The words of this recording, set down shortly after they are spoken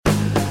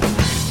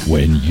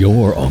When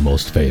you're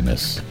almost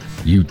famous,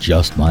 you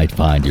just might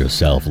find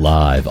yourself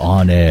live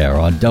on air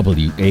on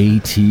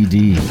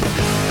WATD.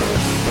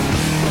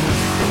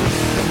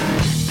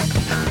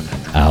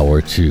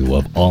 Hour 2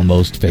 of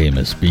Almost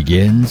Famous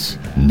begins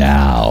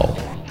now.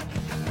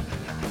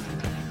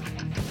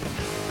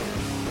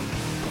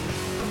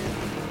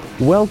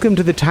 Welcome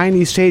to the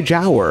Tiny Stage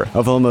Hour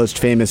of Almost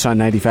Famous on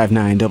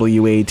 95.9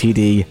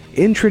 WATD,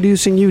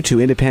 introducing you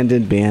to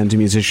independent band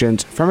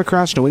musicians from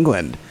across New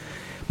England.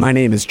 My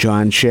name is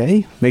John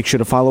Shea. Make sure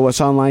to follow us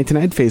online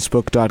tonight,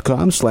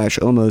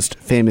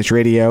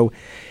 facebook.com/almostfamousradio,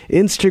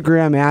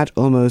 Instagram at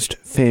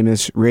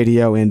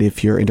almostfamousradio, and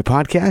if you're into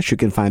podcasts, you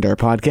can find our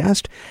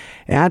podcast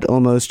at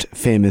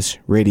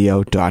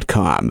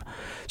almostfamousradio.com.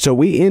 So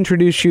we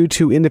introduce you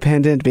to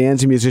independent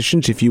bands and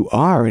musicians. If you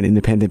are an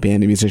independent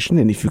band and musician,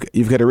 and if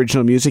you've got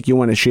original music you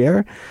want to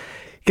share,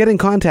 get in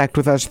contact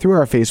with us through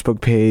our Facebook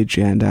page,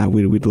 and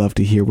we'd love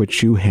to hear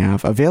what you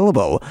have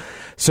available.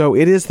 So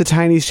it is the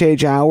Tiny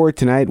Stage Hour.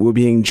 Tonight we're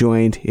being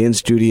joined in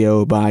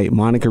studio by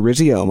Monica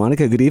Rizzio.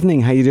 Monica, good evening.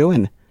 How you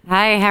doing?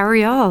 Hi, how are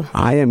y'all?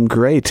 I am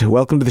great.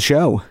 Welcome to the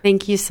show.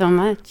 Thank you so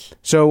much.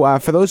 So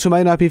for those who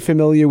might not be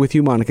familiar with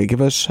you, Monica,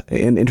 give us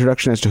an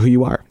introduction as to who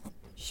you are.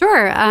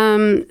 Sure.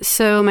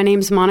 So my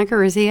name's Monica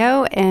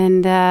Rizzio,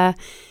 and a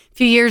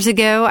few years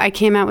ago I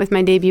came out with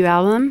my debut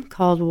album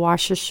called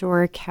Wash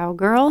Ashore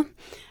Cowgirl.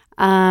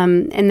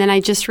 And then I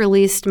just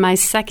released my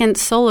second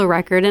solo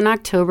record in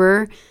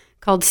October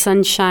called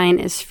Sunshine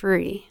is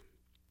Free.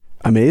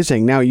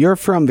 Amazing. Now, you're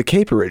from the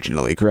Cape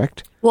originally,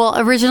 correct? Well,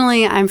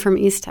 originally I'm from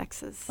East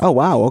Texas. Oh,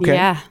 wow. Okay.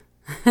 Yeah.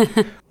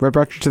 What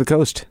brought you to the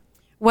coast?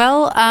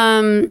 Well,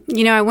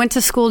 I went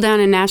to school down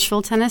in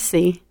Nashville,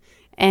 Tennessee.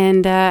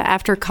 And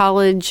after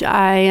college,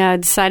 I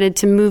decided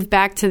to move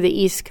back to the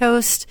East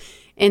Coast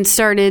and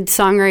started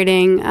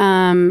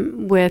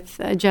songwriting with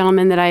a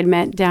gentleman that I had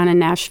met down in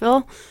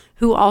Nashville,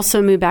 who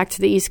also moved back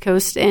to the East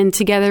Coast. And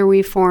together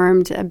we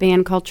formed a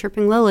band called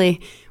Tripping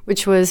Lily,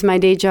 which was my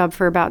day job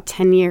for about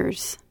 10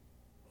 years.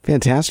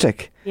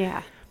 Fantastic.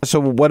 Yeah.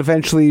 So what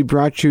eventually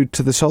brought you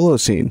to the solo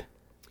scene?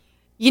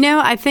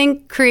 I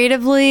think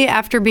creatively,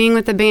 after being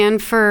with the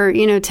band for,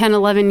 10,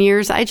 11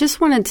 years, I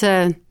just wanted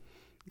to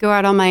go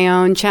out on my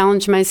own,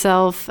 challenge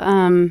myself.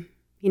 I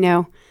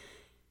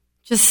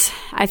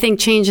think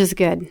change is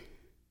good.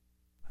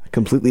 I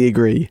completely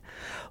agree.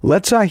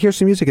 Let's hear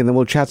some music and then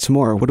we'll chat some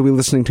more. What are we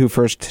listening to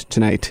first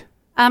tonight?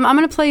 I'm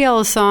going to play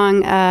y'all a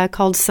song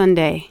called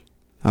Sunday.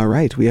 All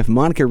right. We have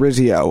Monica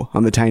Rizzio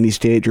on the Tiny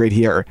Stage right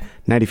here.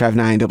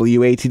 95.9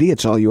 WATD.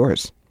 It's all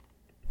yours.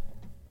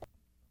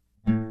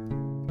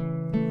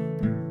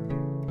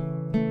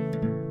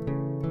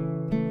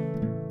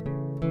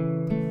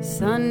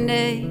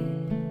 Sunday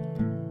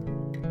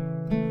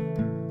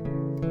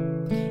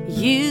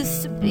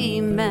used to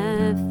be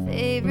my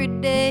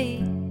favorite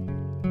day.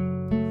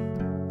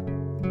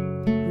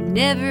 We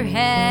never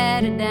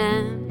had a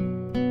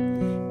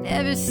dime,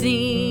 never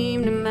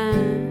seemed to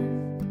mind.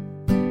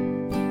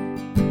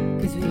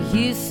 'Cause we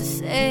used to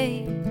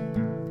say,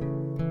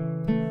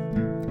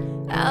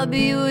 I'll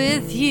be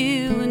with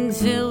you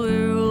until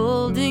we're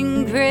old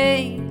and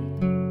gray.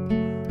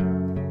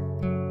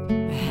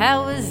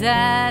 How was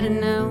I to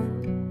know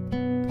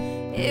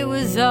it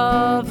was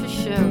all for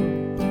show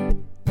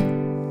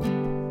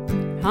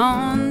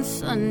on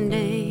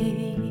Sunday?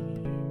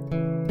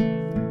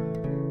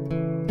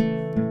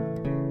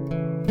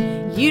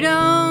 You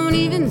don't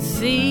even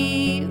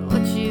see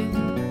what you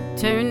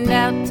turned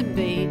out to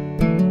be.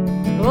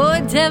 Oh,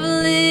 a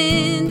devil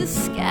in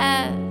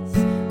disguise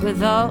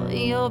with all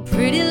your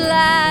pretty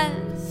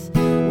lies.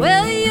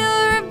 Well,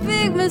 you're a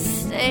big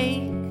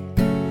mistake.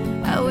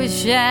 I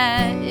wish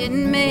I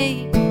didn't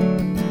make.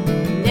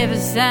 Never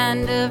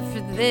signed up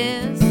for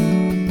this.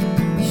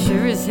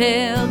 Sure as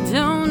hell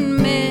don't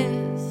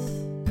miss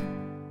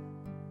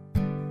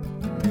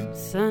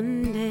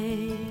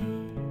Sunday.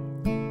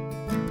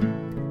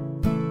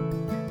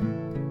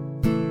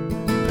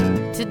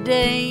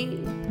 Today,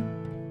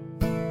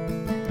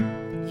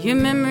 your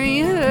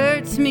memory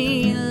hurts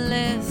me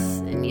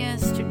less than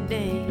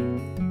yesterday.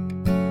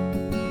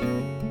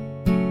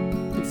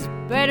 It's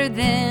better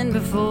than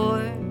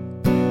before.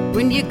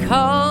 When you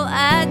call,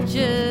 I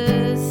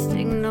just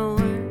ignore.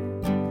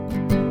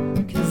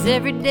 'Cause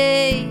every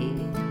day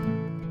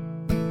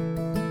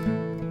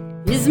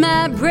is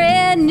my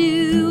brand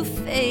new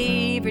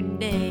favorite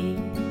day.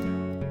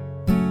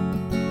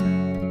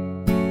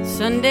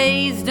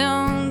 Sundays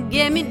don't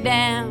get me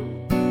down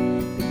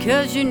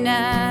because you're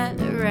not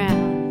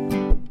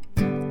around.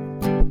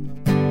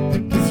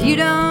 'Cause you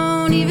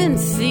don't even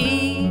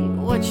see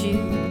what you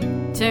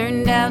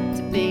turned out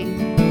to be.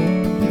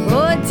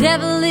 Oh, a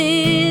devil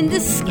in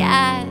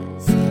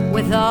disguise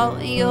with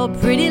all your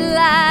pretty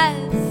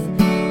lies.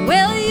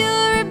 Well,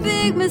 you're a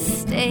big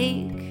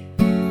mistake.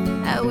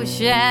 I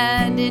wish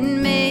I didn't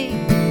make.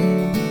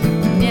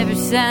 Never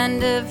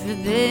signed up for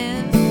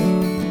this.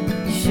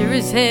 Sure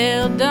as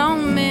hell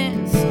don't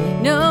miss.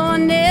 No, I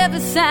never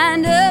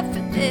signed up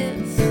for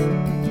this.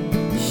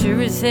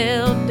 Sure as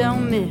hell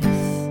don't miss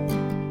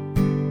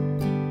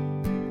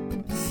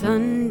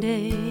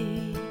Sunday.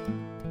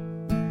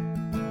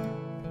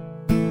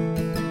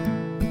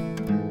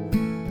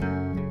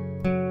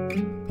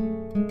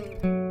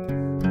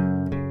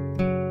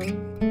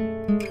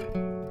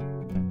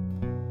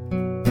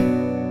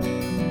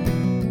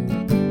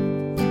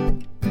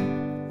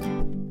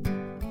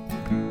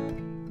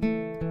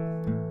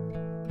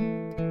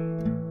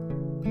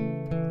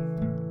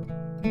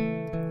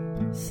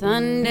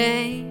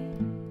 Sunday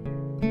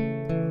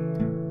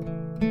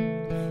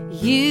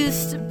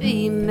used to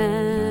be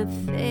my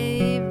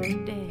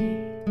favorite day.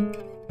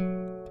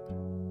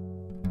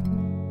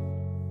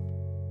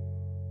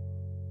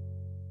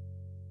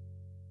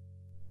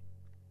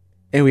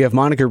 And we have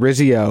Monica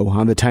Rizzio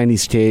on the tiny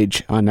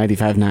stage on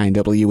 95.9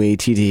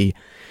 WATD.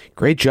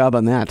 Great job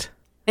on that.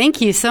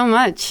 Thank you so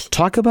much.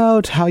 Talk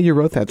about how you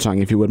wrote that song,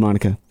 if you would,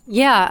 Monica.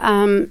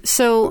 Yeah,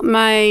 so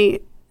my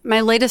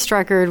latest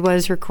record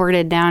was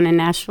recorded down in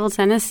Nashville,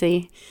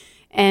 Tennessee.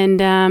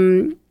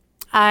 And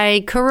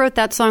I co-wrote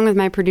that song with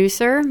my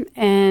producer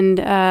and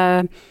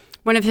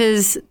one of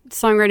his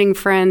songwriting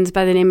friends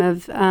by the name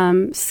of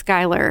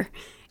Skylar.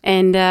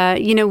 And,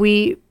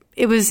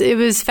 it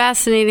was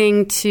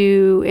fascinating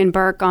to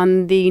embark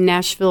on the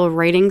Nashville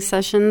writing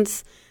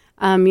sessions.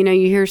 You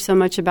hear so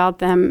much about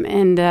them.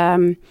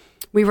 And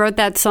we wrote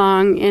that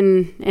song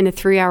in a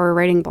 3-hour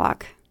writing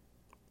block.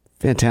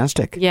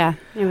 Fantastic. Yeah,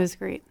 it was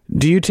great.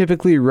 Do you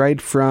typically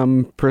write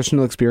from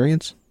personal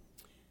experience?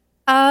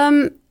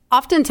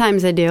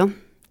 Oftentimes I do.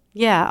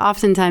 Yeah,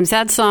 oftentimes.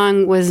 That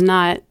song was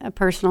not a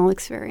personal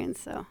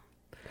experience, so.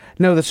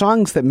 No, the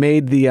songs that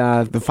made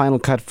the final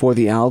cut for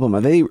the album,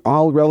 are they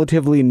all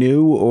relatively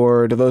new,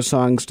 or do those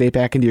songs date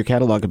back into your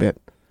catalog a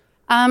bit?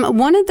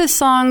 One of the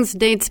songs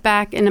dates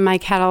back into my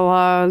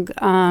catalog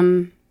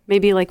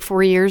maybe like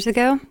 4 years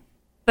ago.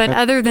 But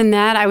other than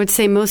that, I would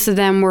say most of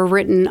them were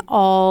written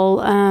all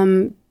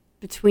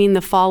between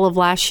the fall of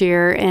last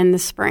year and the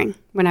spring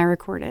when I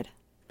recorded.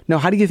 Now,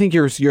 how do you think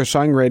your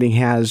songwriting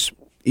has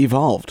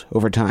evolved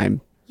over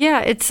time?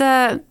 Yeah, it's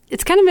kind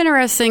of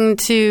interesting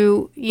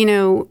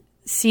to,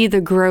 see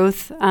the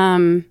growth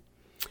in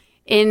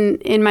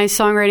my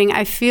songwriting.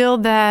 I feel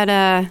that,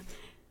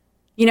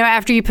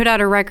 after you put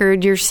out a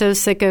record, you're so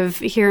sick of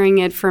hearing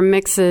it from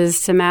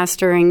mixes to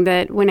mastering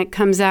that when it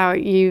comes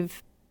out,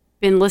 you've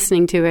been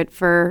listening to it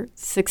for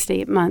 6 to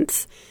 8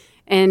 months.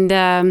 And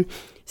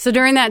so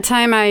during that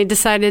time, I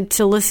decided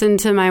to listen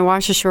to my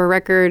Wash Ashore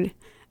record.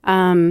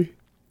 And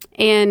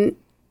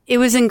it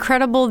was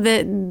incredible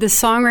that the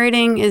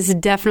songwriting is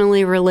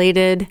definitely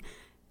related,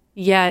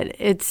 yet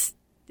it's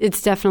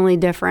definitely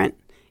different.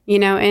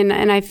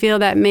 And I feel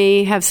that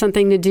may have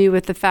something to do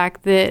with the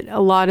fact that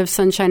a lot of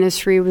Sunshine is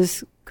Free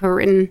was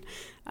co-written,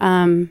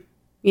 in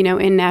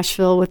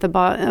Nashville with a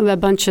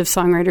bunch of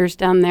songwriters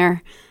down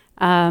there.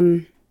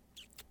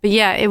 But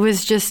yeah, it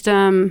was just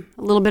a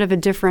little bit of a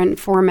different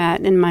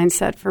format and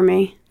mindset for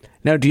me.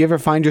 Now, do you ever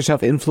find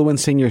yourself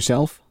influencing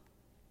yourself?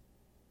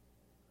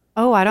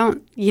 Oh, I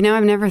don't.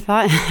 I've never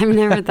thought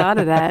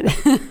of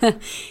that.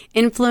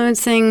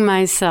 Influencing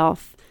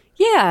myself.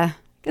 Yeah, I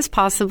guess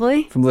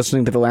possibly. From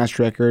listening to the last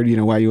record,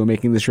 while you were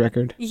making this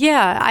record?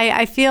 Yeah,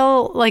 I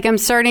feel like I'm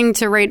starting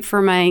to write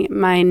for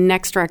my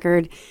next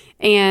record,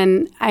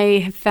 and I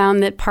have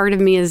found that part of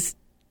me is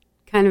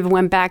kind of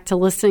went back to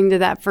listening to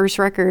that first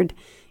record.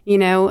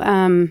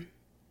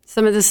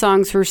 Some of the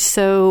songs were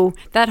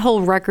that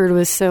whole record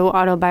was so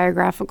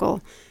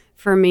autobiographical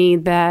for me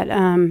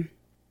that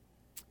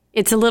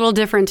it's a little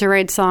different to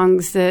write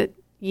songs that,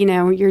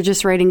 you're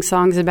just writing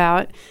songs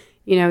about,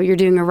 you're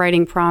doing a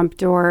writing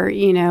prompt or,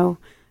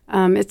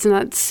 it's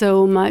not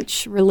so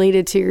much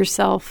related to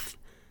yourself.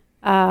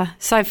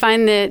 So I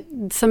find that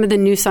some of the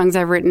new songs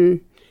I've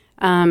written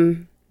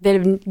that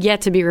have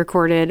yet to be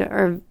recorded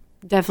are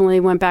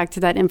definitely went back to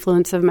that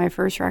influence of my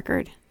first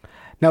record.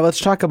 Now let's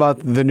talk about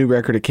the new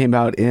record. It came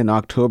out in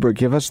October.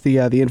 Give us the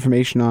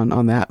information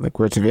on that, like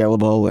where it's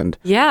available and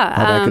all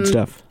that good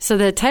stuff. So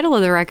the title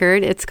of the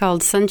record, it's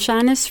called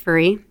Sunshine is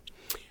Free,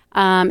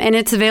 and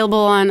it's available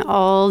on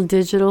all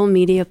digital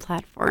media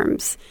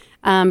platforms.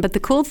 But the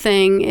cool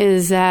thing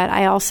is that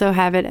I also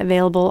have it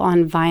available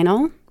on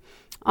vinyl,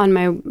 on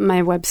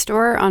my web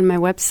store, on my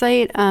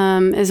website,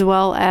 as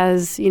well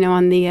as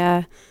on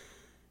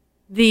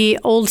the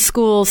old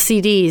school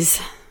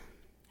CDs.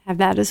 Have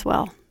that as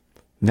well.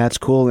 That's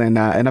cool, and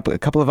a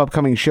couple of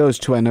upcoming shows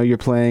too. I know you're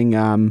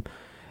playing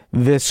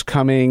this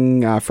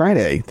coming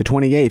Friday, the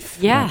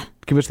 28th. Yeah.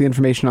 Give us the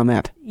information on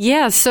that.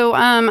 Yeah, so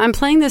I'm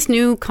playing this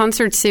new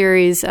concert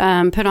series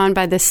put on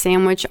by the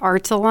Sandwich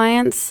Arts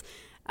Alliance,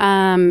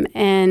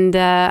 and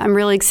I'm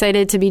really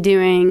excited to be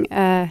doing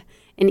an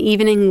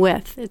evening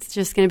with. It's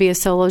just going to be a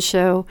solo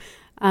show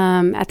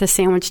at the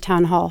Sandwich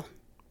Town Hall.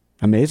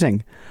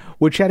 Amazing.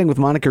 We're chatting with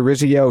Monica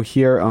Rizzio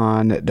here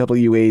on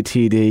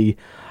WATD.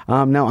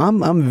 Now,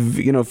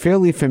 I'm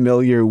fairly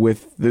familiar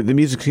with the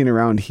music scene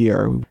around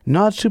here.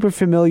 Not super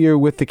familiar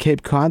with the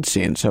Cape Cod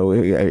scene. So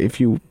if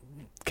you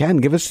can,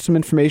 give us some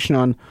information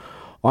on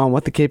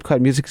what the Cape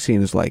Cod music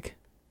scene is like.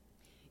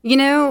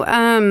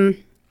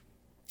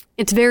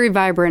 It's very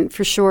vibrant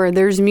for sure.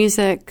 There's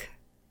music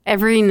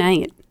every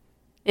night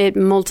at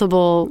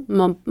multiple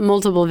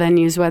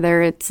venues,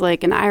 whether it's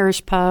like an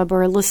Irish pub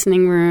or a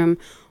listening room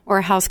or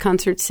a house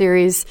concert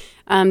series.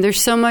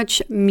 There's so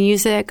much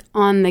music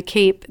on the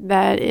Cape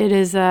that it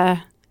is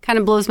kind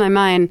of blows my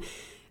mind.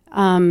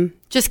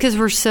 Just because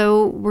we're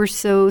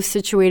so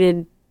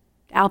situated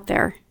out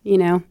there, you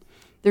know.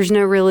 There's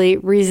no really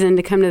reason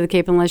to come to the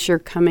Cape unless you're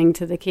coming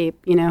to the Cape,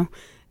 you know.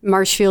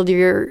 Marshfield,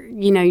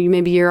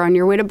 maybe you're on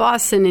your way to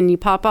Boston and you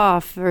pop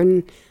off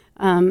and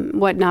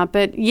whatnot.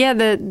 But yeah,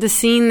 the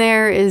scene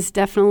there is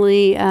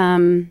definitely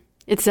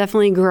it's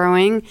definitely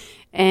growing,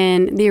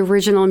 and the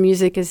original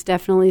music is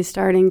definitely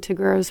starting to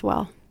grow as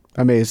well.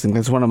 Amazing.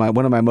 That's one of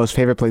my most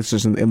favorite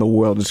places in the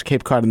world is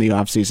Cape Cod in the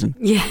off season.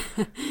 Yeah,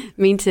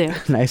 me too.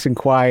 Nice and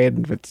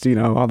quiet, but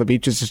all the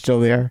beaches are still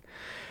there.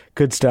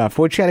 Good stuff.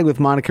 We're chatting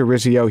with Monica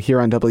Rizzio here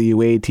on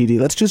WATD.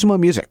 Let's do some more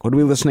music. What are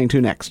we listening to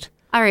next?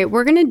 All right,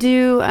 we're going to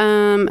do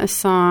a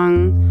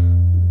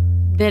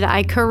song that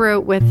I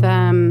co-wrote with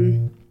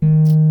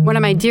one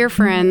of my dear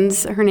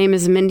friends. Her name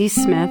is Mindy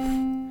Smith.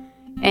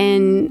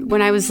 And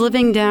when I was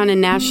living down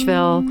in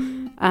Nashville,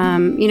 I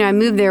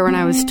moved there when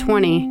I was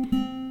 20.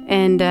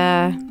 And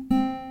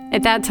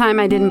at that time,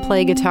 I didn't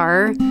play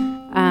guitar.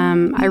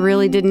 I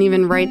really didn't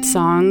even write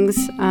songs.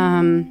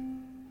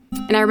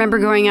 And I remember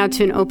going out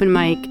to an open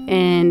mic,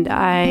 and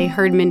I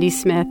heard Mindy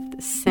Smith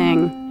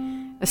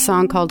sing a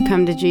song called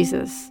 "Come to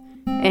Jesus,"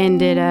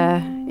 and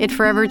it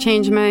forever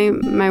changed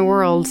my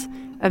world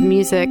of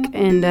music.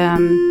 And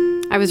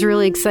I was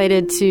really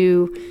excited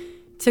to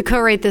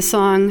co-write this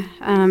song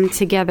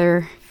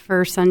together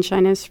for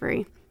 "Sunshine Is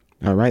Free."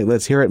 All right,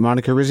 let's hear it.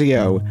 Monica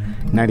Rizzio,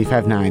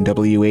 95.9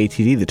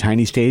 WATD. The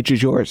tiny stage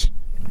is yours.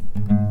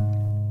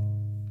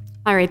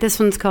 All right, this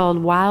one's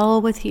called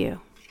 "While With You."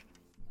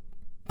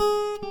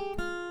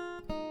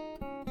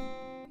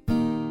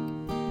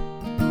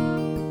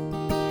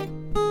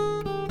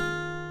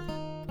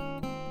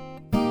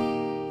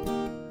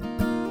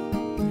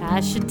 I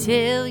should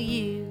tell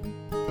you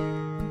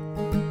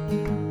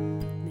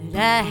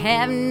that I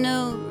have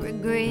no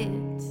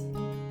regrets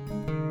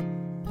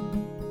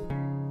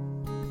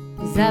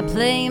as I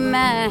play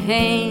my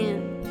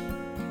hand,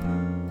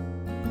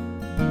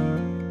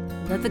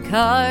 let the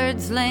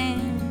cards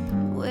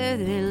land where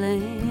they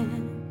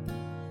land.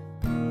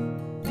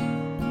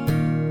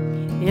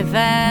 If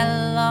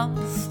I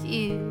lost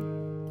you,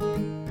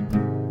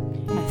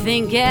 I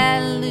think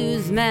I'd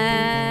lose my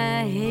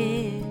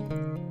head.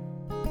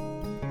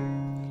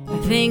 I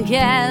think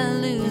I'll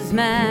lose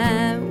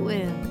my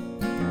will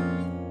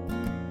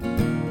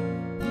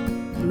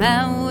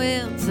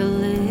to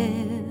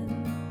live.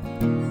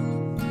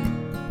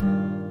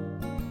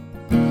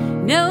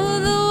 No,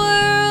 the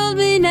world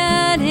may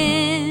not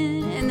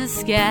end and the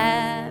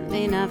sky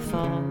may not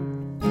fall,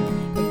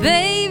 but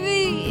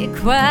baby,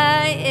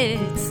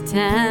 it's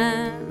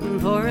time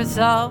for us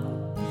all.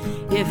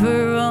 If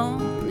we're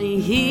only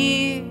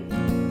here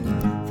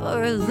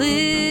for a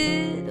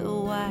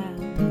little while,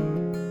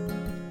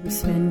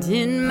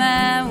 spending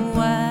my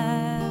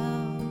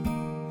while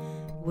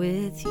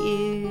with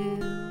you.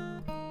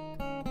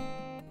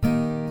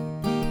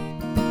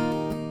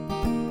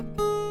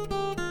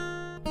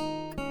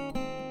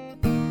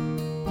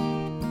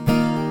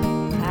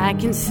 I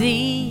can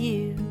see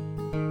you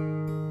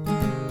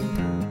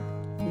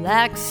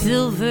like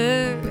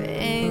silver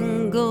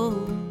and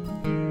gold,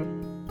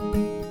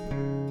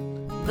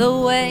 the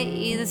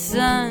way the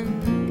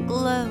sun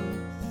glows.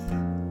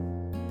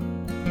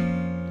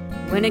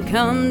 When it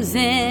comes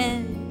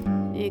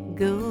in, it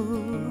goes.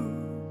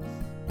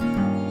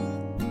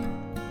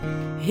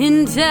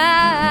 And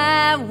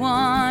I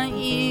want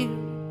you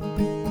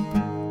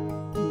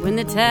when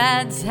the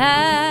tide's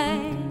high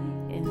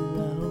and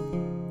low,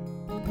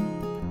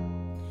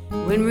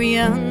 when we're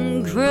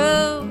young,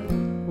 growing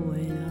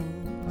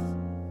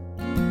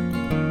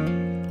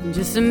old,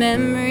 just a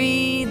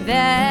memory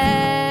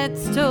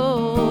that's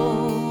told.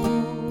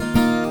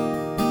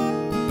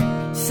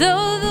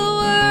 So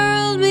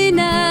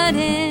not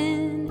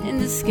end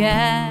and the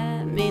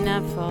sky may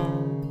not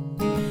fall,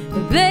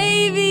 but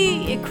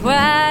baby,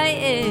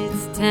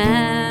 it's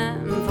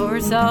time for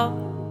us all.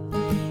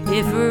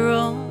 If we're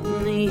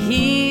only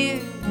here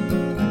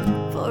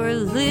for a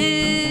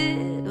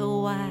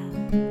little while,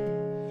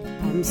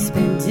 I'm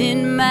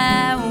spending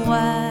my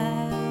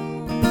while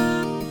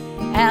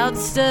out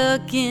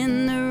stuck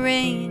in the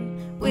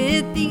rain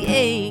with the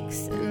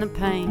aches and the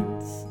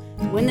pains,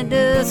 when the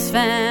dust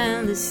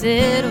finally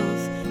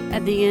settles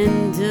at the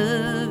end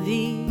of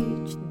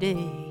each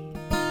day.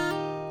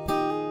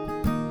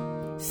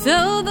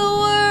 So the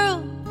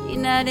world may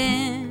not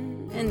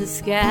end and the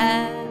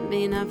sky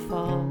may not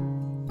fall,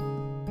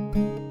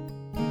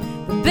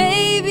 but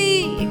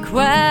baby,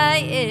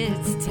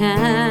 it's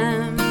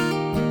time.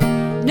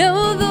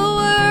 No, the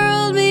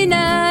world may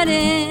not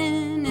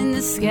end and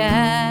the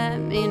sky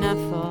may not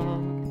fall,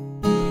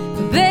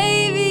 but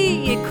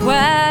baby,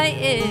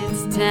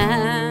 it's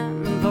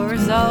time for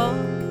us all.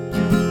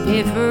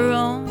 If we're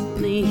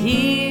only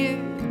here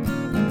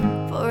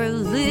for a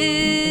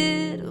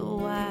little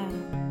while,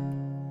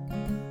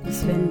 we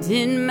spend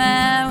spending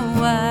my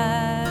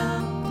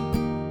while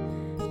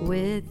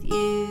with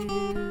you.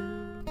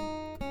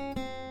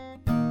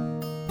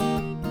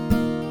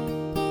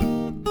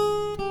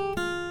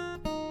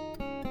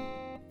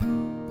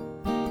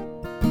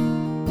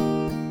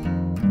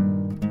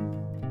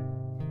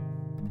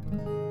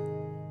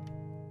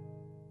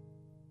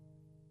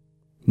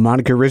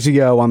 Monica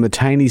Rizzio on the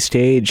tiny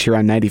stage here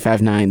on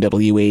 95.9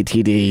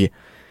 WATD.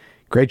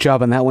 Great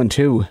job on that one,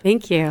 too.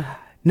 Thank you.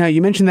 Now,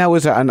 you mentioned that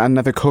was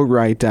another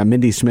co-write,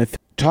 Mindy Smith.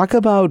 Talk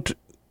about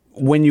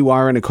when you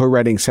are in a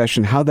co-writing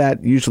session, how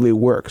that usually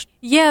works.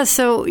 Yeah,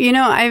 so,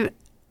 I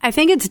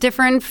think it's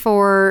different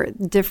for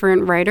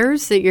different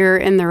writers that you're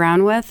in the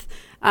round with.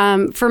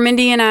 For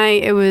Mindy and I,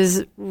 it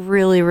was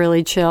really,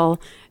 really chill.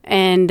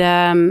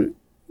 And,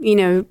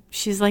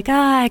 she's like,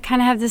 I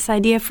kind of have this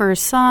idea for a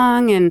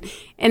song. And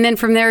then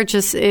from there,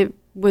 the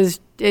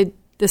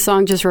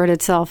song just wrote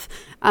itself.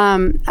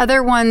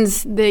 Other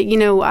ones that,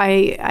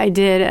 I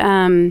did,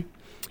 I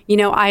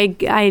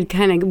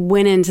kind of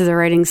went into the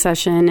writing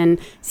session and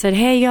said,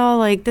 hey, y'all,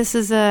 like, this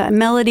is a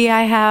melody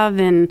I have,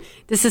 and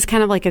this is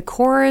kind of like a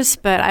chorus,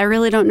 but I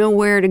really don't know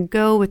where to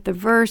go with the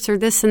verse or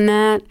this and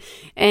that.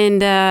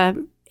 And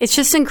it's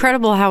just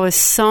incredible how a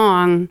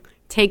song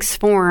takes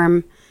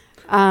form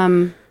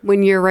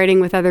when you're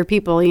writing with other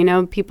people.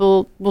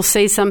 People will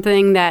say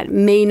something that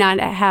may not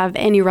have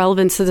any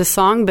relevance to the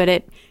song, but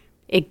it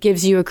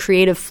gives you a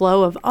creative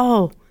flow of,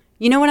 oh,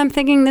 you know what I'm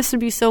thinking? This would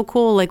be so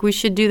cool. Like, we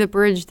should do the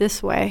bridge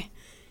this way.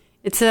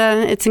 It's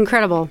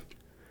incredible.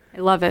 I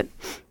love it.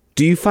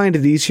 Do you find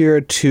it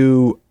easier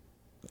to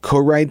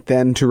co-write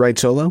than to write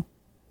solo?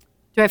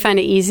 Do I find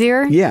it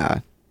easier?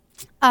 Yeah.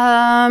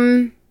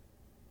 No,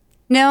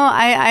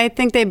 I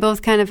think they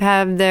both kind of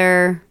have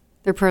their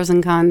pros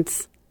and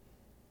cons.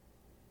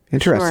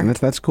 Interesting. Sure.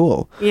 That's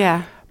cool.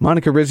 Yeah.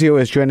 Monica Rizzio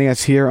is joining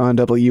us here on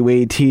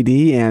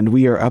WATD, and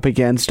we are up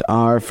against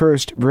our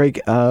first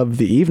break of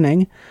the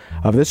evening,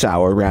 of this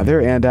hour, rather.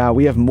 And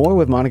we have more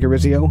with Monica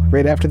Rizzio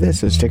right after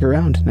this, so stick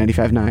around.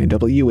 95.9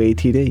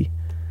 WATD.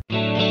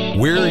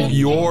 We're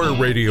your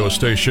radio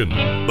station,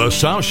 the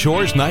South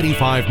Shore's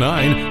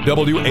 95.9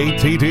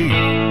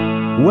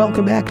 WATD.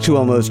 Welcome back to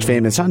Almost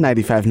Famous on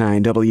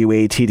 95.9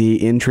 WATD,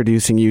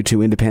 introducing you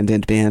to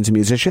independent bands and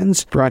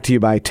musicians, brought to you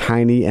by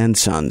Tiny &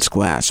 Sons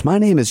Glass. My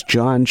name is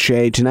John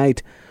Shea.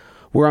 Tonight,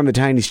 we're on the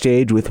tiny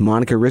stage with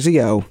Monica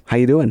Rizzio. How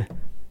you doing?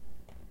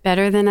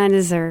 Better than I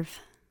deserve.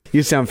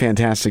 You sound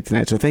fantastic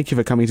tonight, so thank you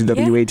for coming to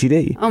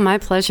WATD. Oh, my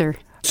pleasure.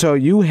 So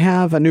you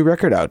have a new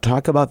record out.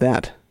 Talk about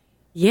that.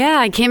 Yeah,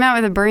 I came out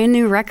with a brand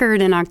new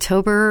record in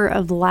October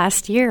of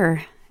last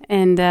year,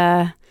 and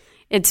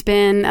it's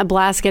been a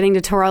blast getting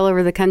to tour all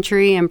over the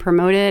country and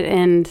promote it.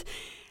 And,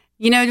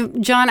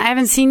 John, I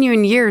haven't seen you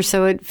in years,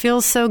 so it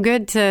feels so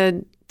good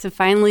to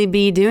finally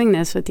be doing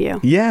this with you.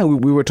 Yeah,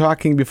 we were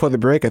talking before the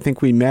break. I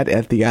think we met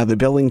at the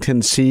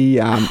Billington C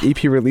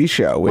EP release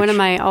show. One of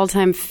my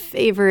all-time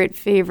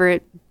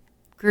favorite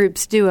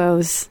groups,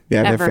 duos.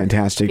 Yeah, ever. They're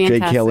fantastic.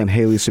 Jake Hill and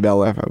Haley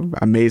Sabella,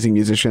 amazing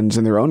musicians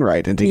in their own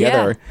right. And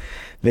together,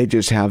 they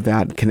just have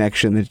that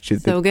connection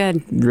that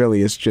good.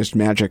 Really is just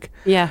magic.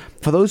 Yeah.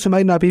 For those who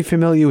might not be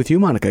familiar with you,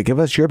 Monica, give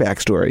us your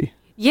backstory.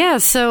 Yeah,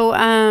 so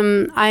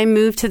I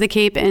moved to the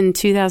Cape in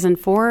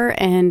 2004,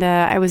 and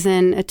I was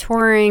in a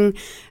touring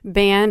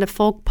band, a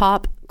folk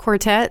pop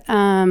quartet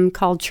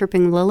called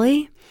Chirping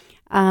Lily.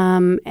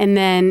 And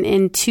then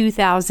in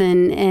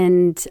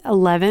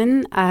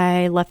 2011,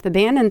 I left the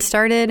band and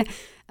started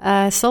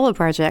a solo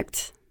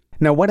project.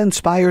 Now, what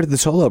inspired the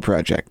solo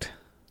project?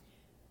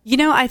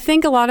 I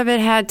think a lot of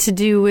it had to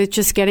do with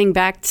just getting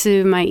back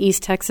to my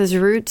East Texas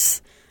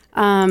roots.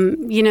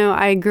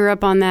 I grew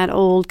up on that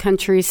old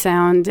country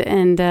sound,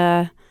 and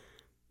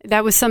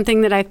that was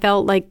something that I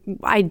felt like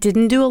I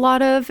didn't do a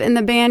lot of in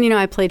the band.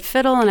 I played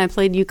fiddle and I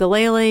played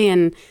ukulele,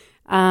 and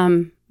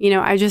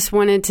I just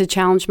wanted to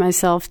challenge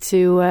myself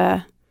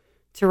to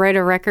write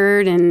a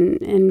record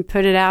and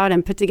put it out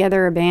and put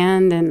together a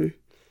band, and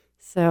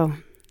so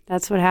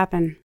that's what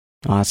happened.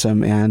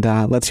 Awesome. And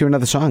let's hear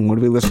another song. What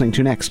are we listening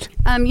to next?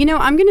 I'm going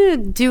to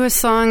do a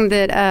song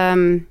that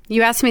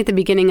you asked me at the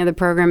beginning of the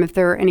program if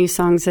there were any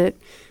songs that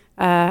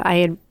I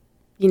had,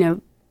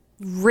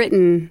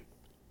 written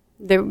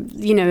that,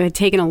 had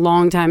taken a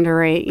long time to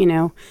write,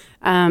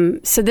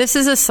 So this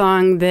is a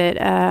song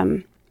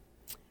that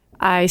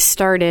I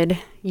started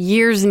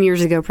years and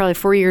years ago, probably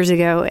 4 years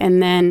ago.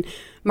 And then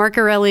Mark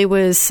Arelli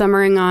was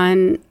summering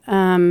on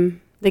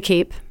the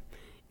Cape,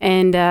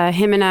 and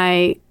him and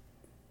I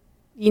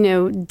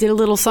did a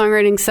little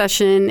songwriting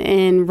session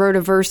and wrote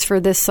a verse for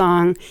this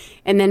song.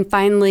 And then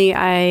finally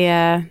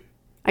I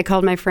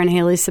called my friend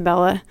Haley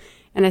Sabella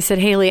and I said,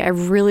 Haley, I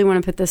really want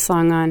to put this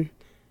song on.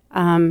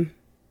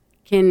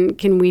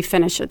 Can we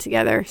finish it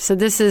together? So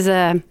this is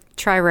a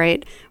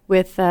try-write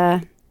with,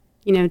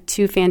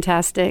 two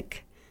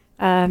fantastic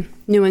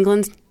New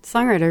England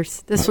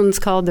songwriters. This one's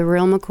called The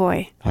Real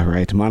McCoy. All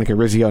right. Monica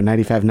Rizzio,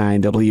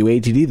 95.9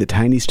 WATD. The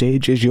tiny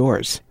stage is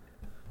yours.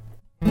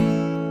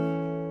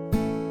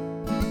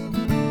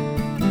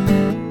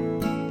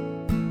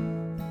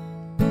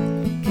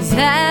 'Cause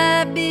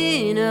I've been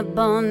up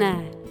all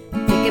night,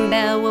 thinking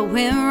about what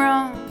went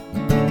wrong.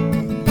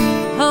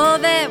 All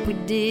that we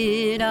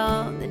did,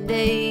 all the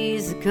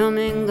days that come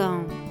and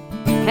gone,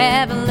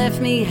 haven't left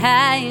me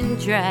high and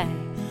dry.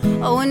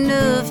 Oh,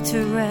 enough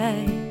to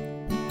write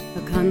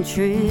a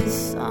country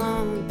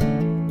song.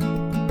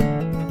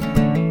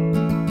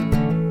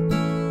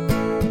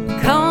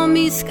 Call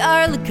me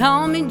Scarlet,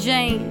 call me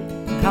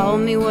Jane, call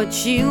me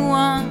what you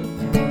want.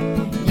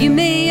 You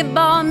may have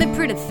bought me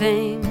pretty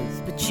things,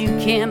 but you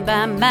can't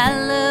buy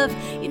my love.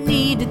 You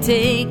need to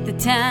take the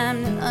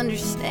time to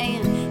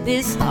understand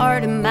this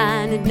heart of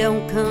mine, it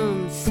don't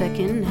come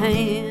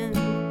secondhand.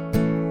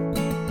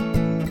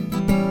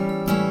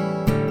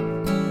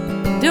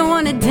 Don't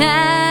want to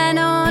dine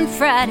on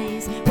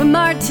Fridays with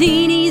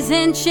martinis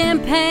and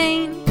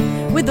champagne,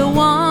 with a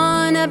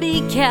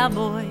wannabe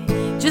cowboy,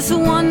 just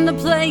one to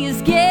play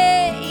his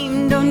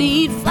game. Don't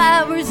need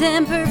flowers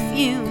and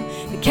perfume,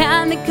 the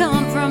kind that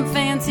come from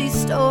fancy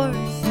stores.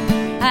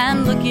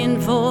 I'm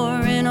looking for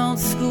an old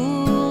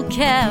school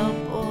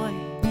cowboy,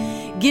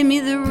 give me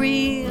the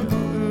real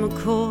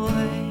McCoy.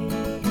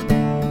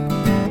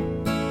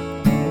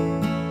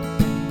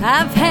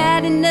 I've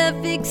had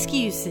enough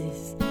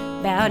excuses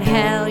about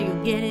how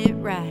you'll get it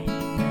right.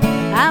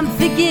 I'm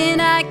thinking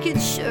I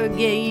could sure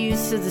get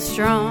used to the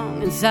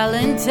strong and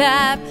silent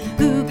type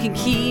who can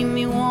keep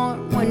me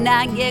warm when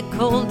I get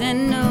cold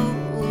and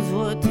knows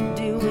what to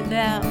do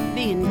without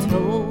being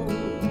told.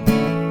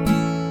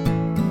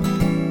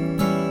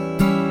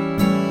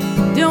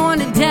 Don't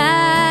want to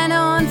dine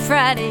on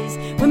Fridays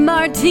with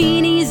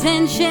martinis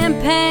and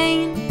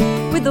champagne,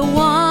 with a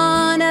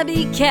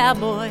wannabe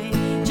cowboy,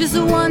 just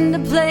the one to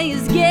play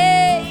his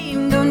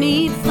game. Don't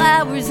need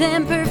flowers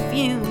and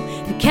perfume,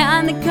 the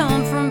kind that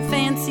come from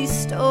fancy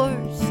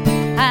stores.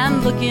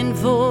 I'm looking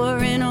for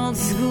an old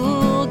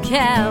school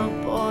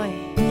cowboy,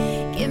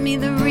 give me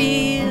the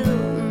real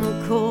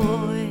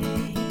McCoy.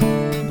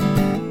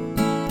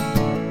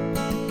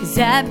 'Cause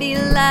I'd be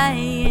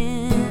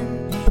lying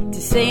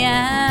to say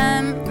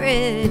I'm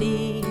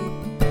ready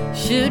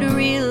should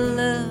real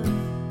love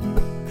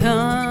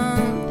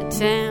come to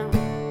town.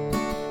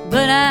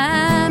 But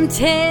I'm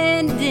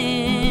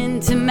tending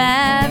to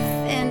my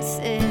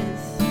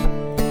fences,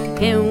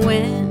 and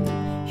when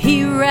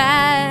he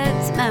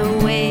rides my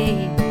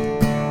way,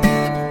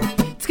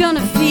 it's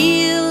gonna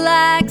feel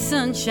like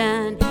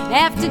sunshine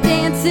after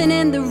dancing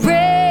in the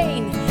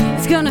rain.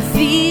 It's gonna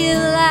feel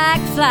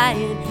like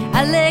flying,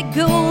 I let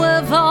go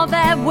of all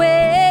that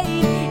weight.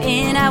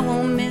 And I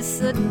won't miss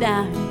the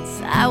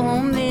dance, I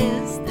won't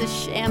miss the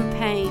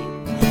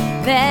champagne,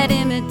 that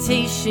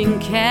imitation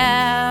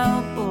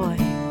cowboy,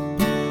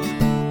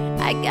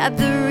 I got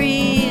the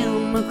real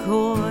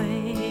McCoy.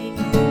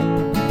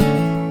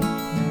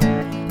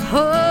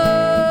 Oh,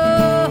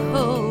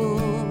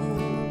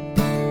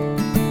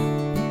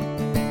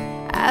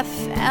 I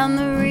found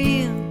the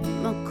real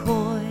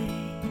McCoy.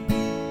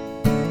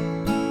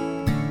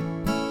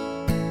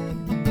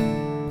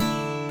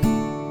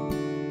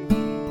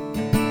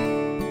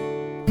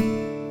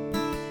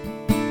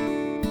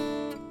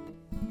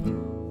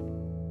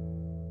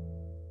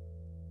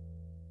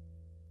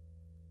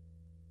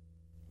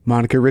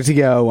 Monica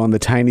Rizzio on the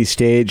tiny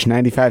stage,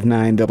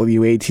 95.9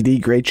 WATD.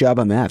 Great job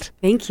on that.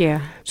 Thank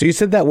you. So you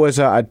said that was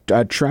a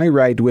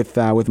try-write with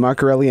Mark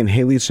Corelli and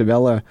Haley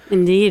Sabella.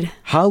 Indeed.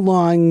 How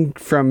long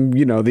from,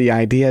 the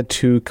idea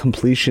to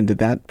completion did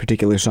that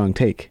particular song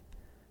take?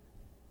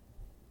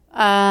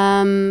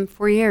 4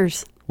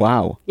 years.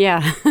 Wow.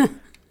 Yeah.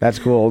 That's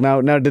cool.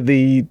 Now, did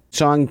the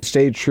song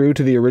stay true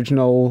to the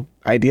original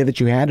idea that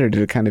you had, or did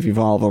it kind of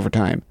evolve over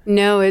time?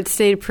 No, it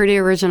stayed pretty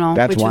original,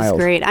 That's which wild.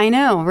 was great. I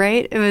know,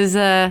 right? It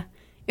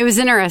was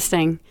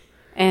interesting,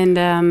 and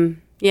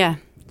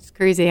it's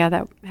crazy how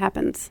that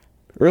happens.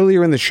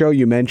 Earlier in the show,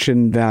 you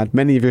mentioned that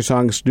many of your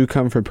songs do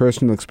come from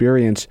personal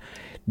experience.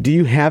 Do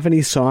you have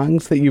any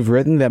songs that you've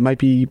written that might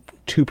be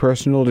too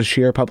personal to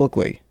share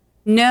publicly?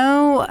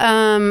 No,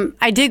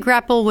 I did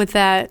grapple with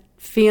that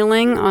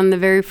feeling on the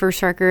very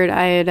first record.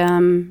 I had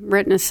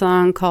written a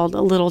song called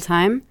A Little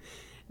Time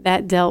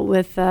that dealt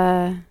with,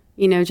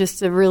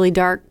 just a really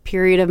dark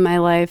period of my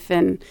life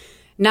and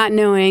not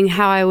knowing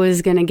how I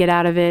was going to get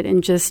out of it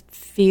and just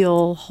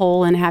feel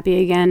whole and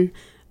happy again.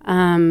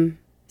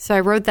 So I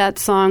wrote that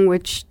song,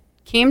 which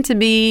came to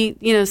be,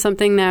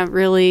 something that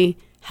really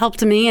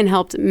helped me and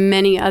helped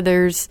many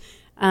others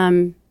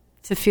to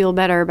feel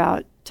better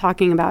about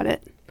talking about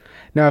it.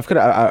 Now, I've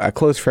got a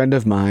close friend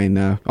of mine,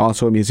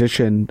 also a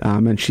musician,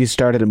 and she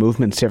started a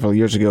movement several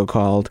years ago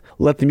called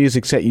Let the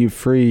Music Set You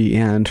Free,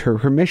 and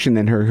her mission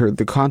and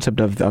the concept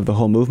of the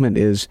whole movement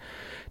is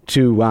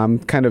to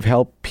kind of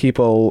help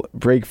people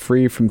break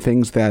free from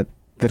things that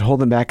hold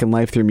them back in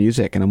life through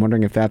music, and I'm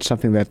wondering if that's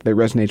something that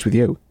resonates with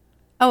you.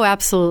 Oh,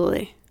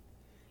 absolutely.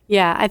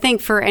 Yeah, I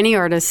think for any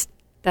artist,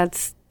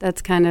 that's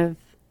kind of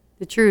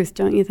the truth,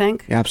 don't you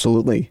think?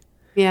 Absolutely.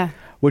 Yeah.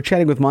 We're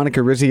chatting with Monica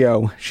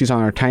Rizzio. She's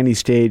on our tiny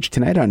stage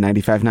tonight on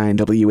 95.9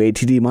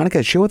 WATD.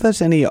 Monica, share with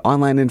us any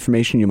online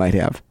information you might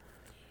have.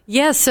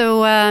 Yeah,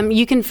 so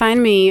you can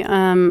find me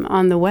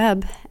on the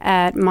web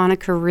at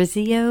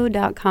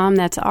monicarizio.com.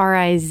 That's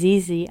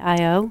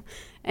Rizzio.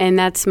 And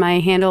that's my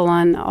handle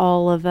on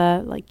all of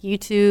like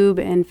YouTube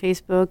and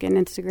Facebook and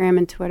Instagram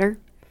and Twitter.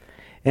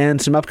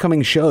 And some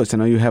upcoming shows. I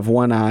know you have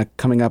one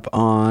coming up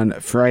on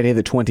Friday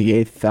the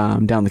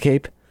 28th down the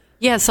Cape.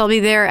 Yes, I'll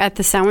be there at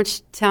the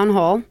Sandwich Town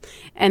Hall.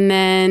 And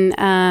then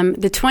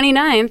the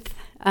 29th,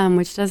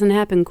 which doesn't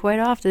happen quite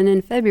often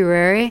in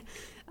February,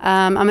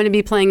 I'm going to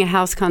be playing a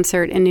house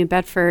concert in New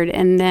Bedford.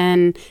 And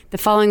then the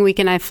following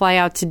weekend, I fly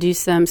out to do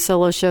some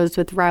solo shows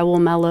with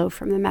Raul Mello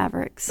from the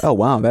Mavericks. Oh,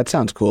 wow. That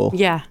sounds cool.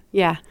 Yeah.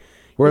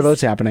 Where are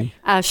those happening?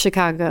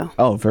 Chicago.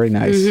 Oh, very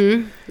nice.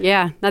 Mm-hmm.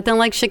 Yeah. Nothing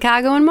like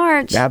Chicago in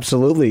March.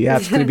 Absolutely. Yeah,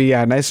 it's going to be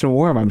nice and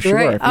warm, I'm sure.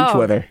 Right. Beach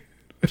weather.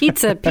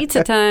 Pizza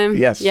time.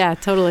 Yes. Yeah,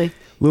 totally.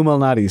 Lou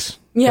Malnati's.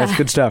 Yeah. That's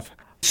good stuff.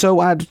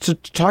 So to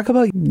talk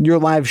about your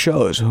live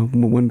shows,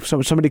 when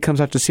somebody comes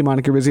out to see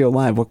Monica Rizzio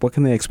live, what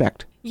can they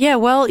expect? Yeah,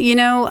 well,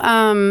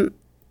 I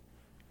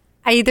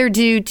either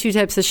do two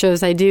types of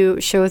shows. I do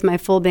a show with my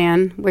full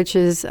band, which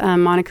is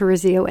Monica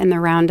Rizzio and the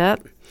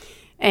Roundup.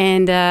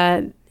 And,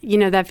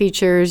 that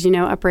features,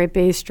 upright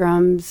bass,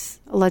 drums,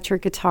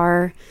 electric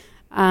guitar.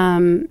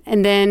 And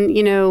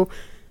then,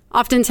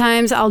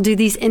 oftentimes I'll do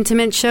these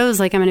intimate shows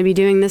like I'm going to be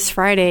doing this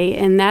Friday.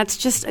 And that's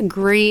just a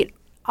great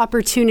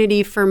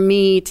opportunity for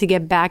me to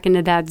get back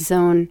into that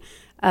zone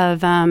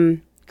of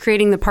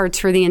creating the parts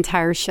for the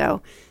entire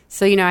show.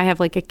 So, I have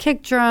like a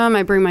kick drum,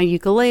 I bring my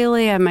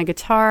ukulele, I have my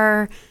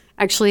guitar.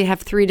 Actually, I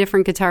have 3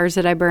 different guitars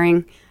that I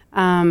bring.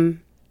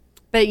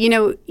 But,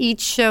 each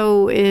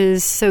show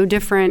is so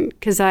different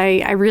because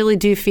I really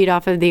do feed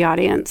off of the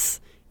audience.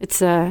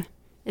 It's a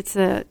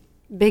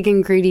big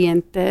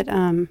ingredient that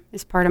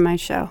is part of my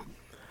show.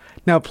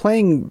 Now,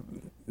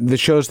 playing the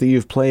shows that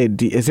you've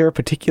played, is there a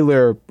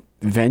particular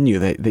venue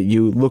that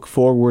you look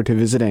forward to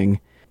visiting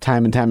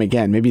time and time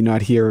again? Maybe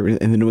not here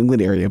in the New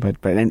England area, but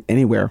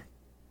anywhere.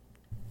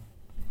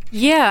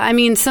 Yeah, I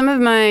mean, some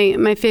of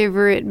my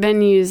favorite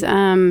venues,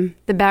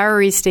 the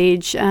Bowery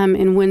Stage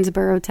in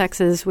Winnsboro,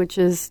 Texas, which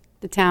is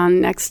the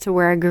town next to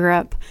where I grew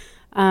up.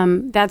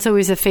 That's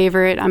always a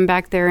favorite. I'm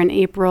back there in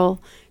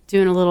April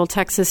doing a little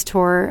Texas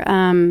tour.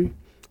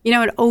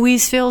 It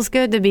always feels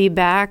good to be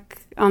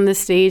back on the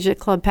stage at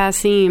Club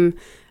Passim.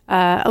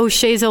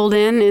 O'Shea's Old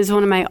Inn is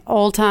one of my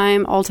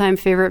all-time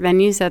favorite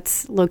venues.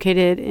 That's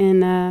located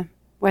in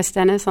West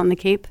Ennis on the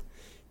Cape.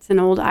 It's an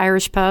old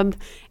Irish pub.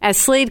 As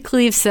Slade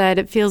Cleave said,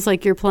 it feels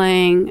like you're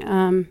playing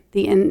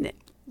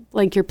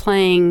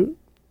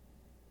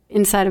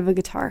inside of a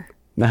guitar.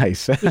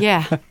 Nice.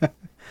 Yeah.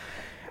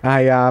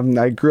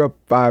 I grew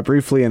up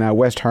briefly in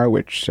West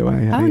Harwich, so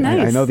nice.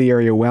 I know the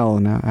area well,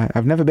 and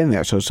I've never been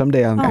there. So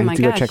someday I need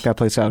to go check that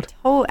place out.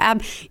 Oh,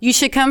 you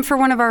should come for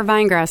one of our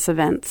Vinegrass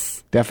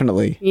events.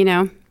 Definitely.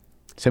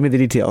 Send me the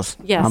details.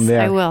 Yes, I'm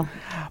there. I will.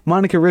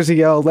 Monica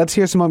Rizzio, let's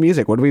hear some more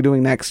music. What are we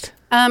doing next?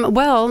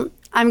 Well,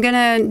 I'm going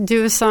to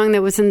do a song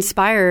that was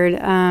inspired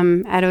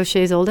at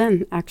O'Shea's Old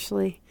Inn,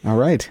 actually. All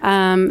right.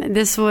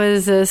 This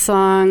was a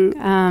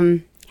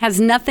song,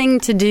 has nothing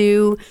to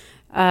do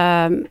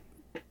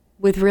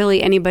with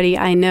really anybody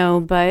I know,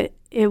 but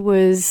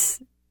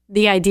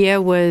the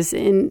idea was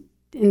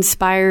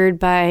inspired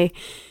by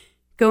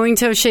going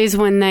to O'Shea's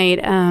one night,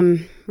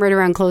 right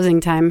around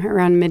closing time,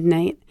 around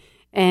midnight.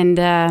 And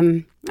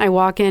I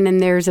walk in and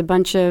there's a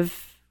bunch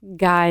of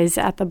guys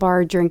at the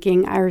bar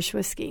drinking Irish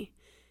whiskey.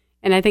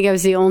 And I think I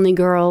was the only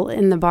girl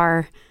in the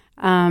bar.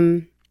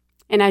 And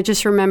I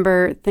just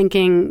remember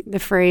thinking the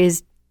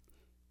phrase,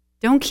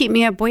 "Don't keep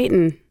me up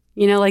waiting."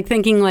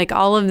 Thinking like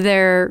all of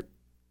their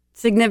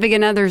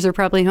significant others are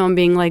probably home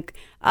being like,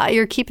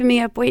 "You're keeping me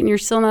up waiting. You're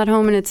still not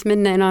home and it's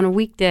midnight on a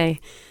weekday."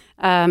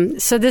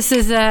 So this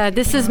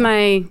is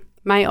my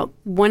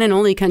one and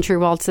only country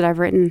waltz that I've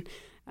written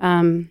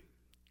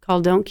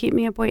called "Don't Keep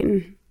Me Up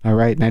Waiting." All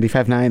right,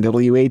 95.9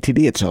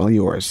 WATD, it's all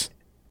yours.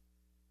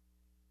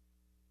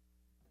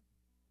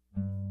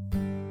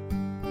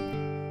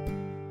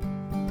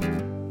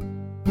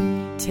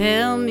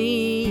 Tell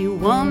me you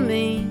want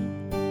me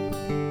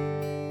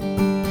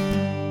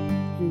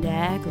and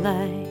act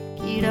like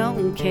you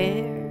don't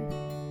care,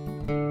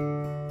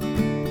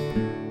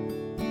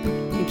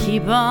 and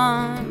keep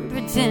on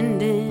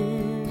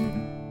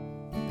pretending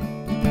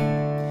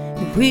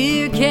that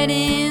we're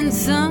getting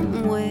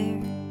somewhere.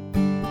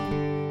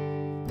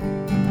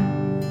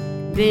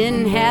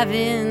 Been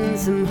having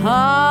some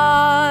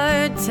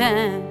hard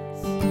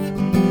times,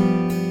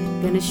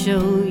 gonna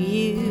show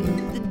you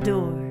the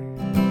door.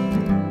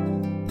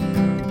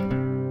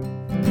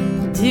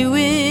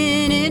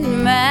 Doing it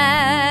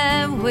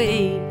my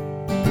way,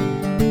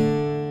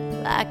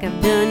 like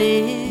I've done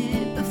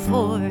it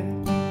before.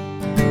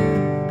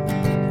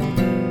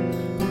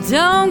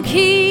 Don't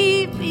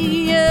keep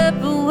me up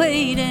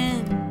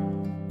waiting,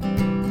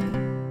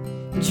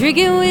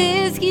 drinking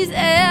whiskeys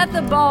at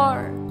the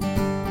bar,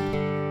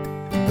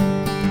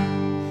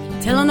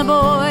 telling the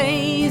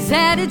boys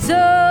that it's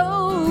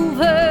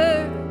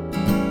over,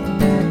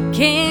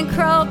 can't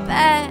crawl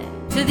back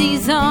to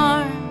these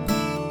arms.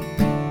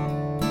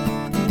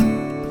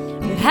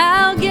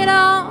 I'll get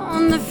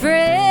on the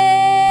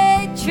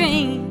freight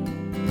train.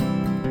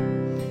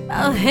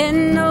 I'll head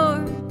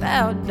north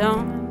about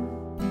dawn.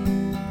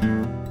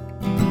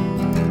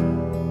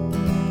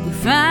 You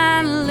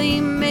finally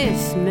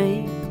miss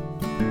me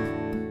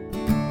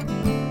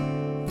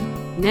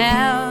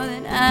now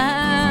that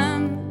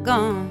I'm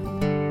gone.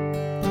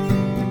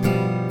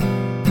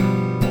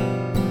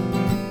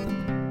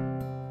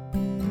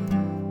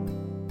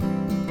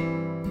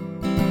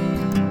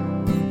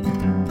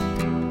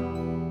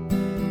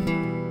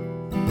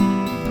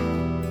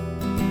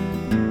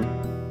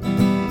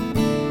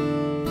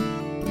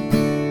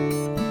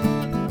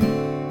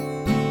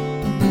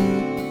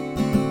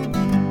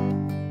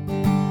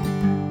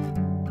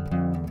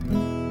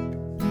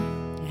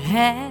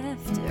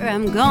 After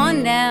I'm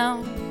gone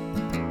now,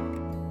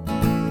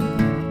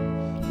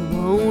 I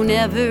won't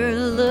ever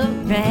look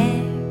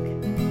back.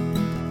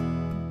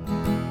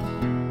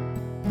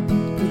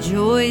 The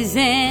joys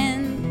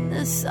and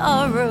the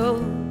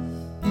sorrows,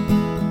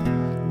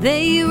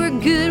 they were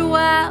good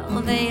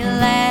while they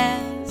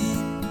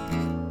last.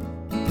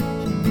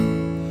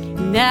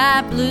 And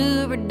I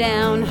blew her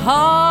down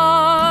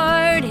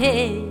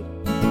hard-head.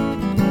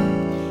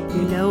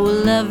 You're no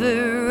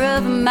lover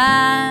of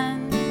mine.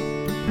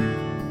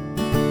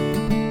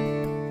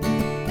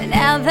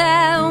 Now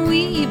that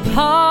we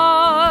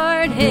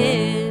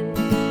parted,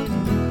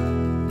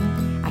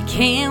 I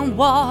can't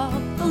walk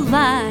the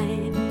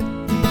line.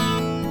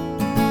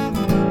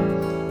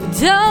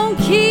 Don't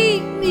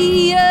keep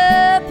me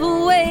up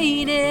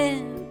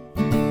waiting,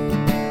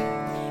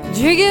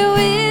 drinking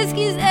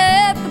whiskeys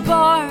at the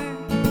bar,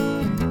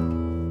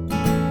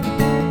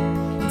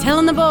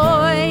 telling the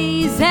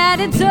boys that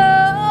it's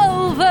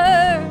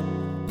over.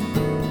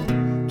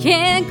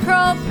 Can't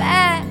crawl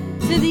back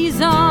to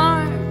these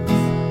arms.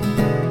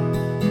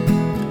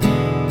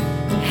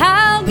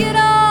 I'll get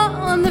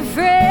on the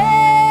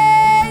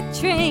freight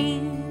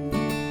train.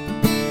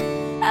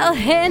 I'll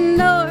head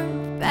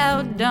north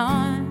about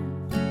dawn.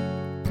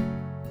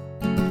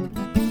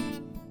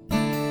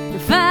 You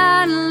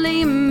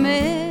finally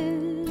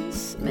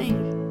miss me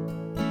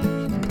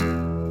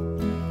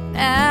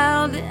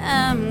now that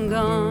I'm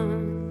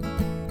gone.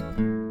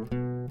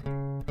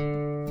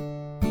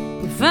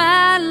 You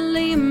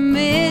finally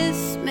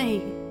miss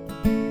me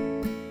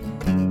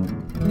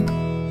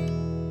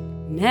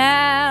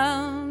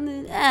now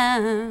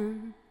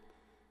I'm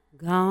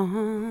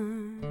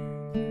gone.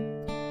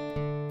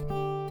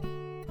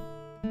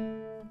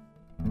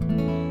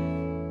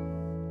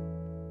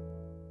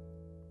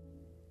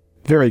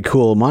 Very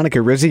cool. Monica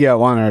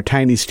Rizzio on our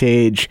tiny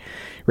stage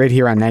right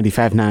here on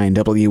 95.9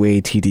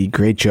 WATD.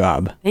 Great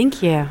job.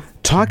 Thank you.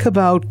 Talk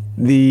about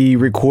the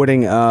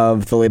recording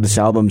of the latest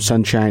album,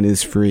 Sunshine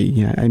is Free.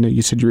 Yeah, I know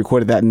you said you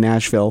recorded that in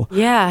Nashville.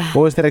 Yeah.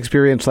 What was that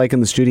experience like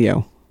in the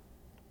studio?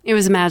 It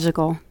was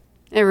magical.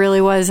 It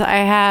really was. I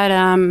had,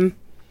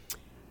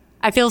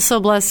 I feel so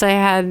blessed. I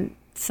had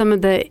some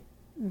of the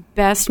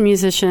best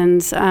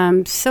musicians,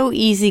 so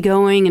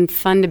easygoing and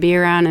fun to be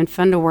around and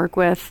fun to work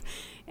with.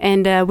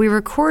 And we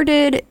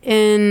recorded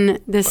in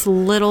this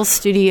little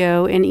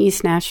studio in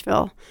East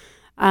Nashville.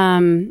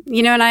 And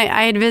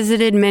I had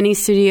visited many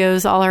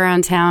studios all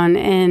around town,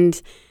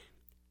 and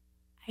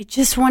I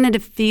just wanted to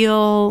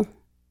feel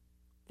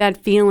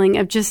that feeling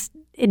of just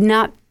it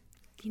not,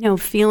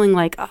 feeling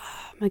like, oh,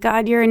 my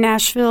God, you're in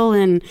Nashville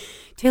and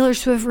Taylor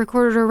Swift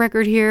recorded a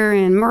record here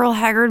and Merle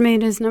Haggard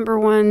made his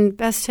 #1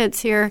 best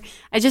hits here.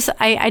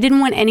 I didn't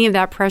want any of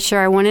that pressure.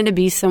 I wanted to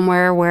be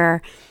somewhere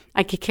where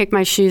I could kick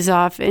my shoes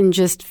off and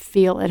just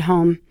feel at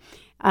home.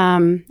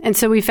 And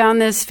so we found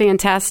this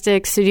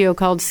fantastic studio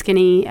called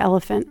Skinny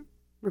Elephant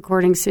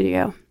Recording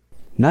Studio.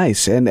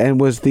 Nice.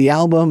 And was the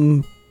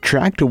album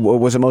tracked or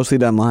was it mostly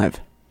done live?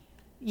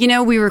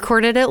 We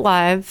recorded it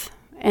live.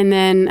 And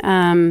then,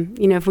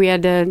 if we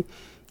had to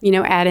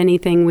add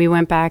anything, we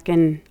went back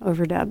and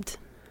overdubbed.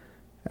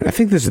 I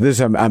think there's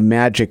a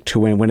magic to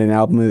when an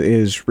album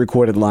is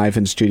recorded live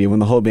in studio, when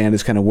the whole band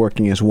is kind of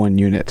working as one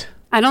unit.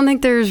 I don't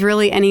think there's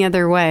really any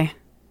other way,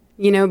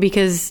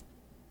 because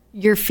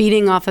you're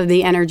feeding off of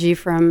the energy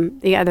from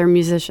the other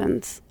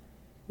musicians,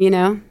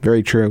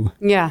 Very true.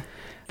 Yeah.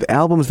 The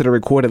albums that are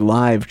recorded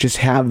live just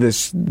have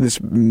this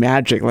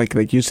magic,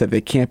 like you said,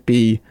 they can't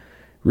be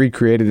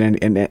recreated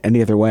in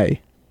any other way.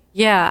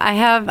 Yeah, I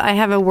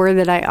have a word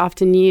that I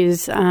often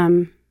use.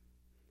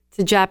 It's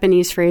a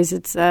Japanese phrase.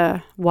 It's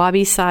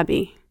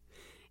wabi-sabi.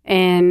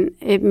 And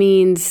it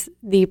means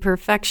the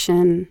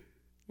perfection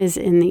is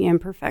in the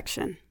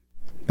imperfection.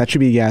 That should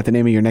be the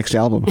name of your next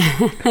album.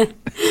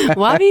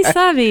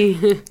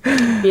 Wabi-sabi.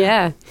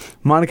 Yeah.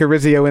 Monica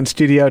Rizzio in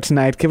studio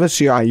tonight. Give us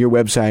your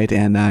website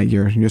and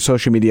your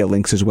social media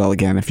links as well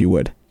again, if you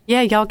would.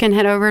 Yeah, y'all can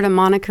head over to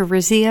Monica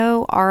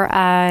Rizzio,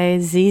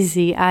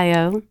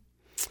 RIZZIO.com.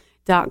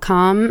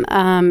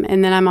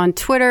 And then I'm on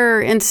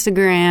Twitter,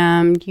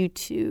 Instagram,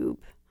 YouTube,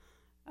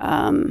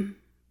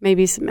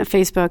 maybe some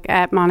Facebook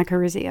at Monica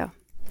Rizzio.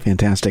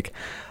 Fantastic.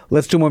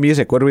 Let's do more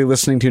music. What are we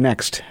listening to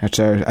next? That's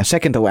our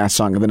second to last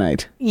song of the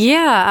night.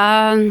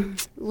 Yeah,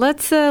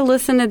 let's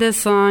listen to this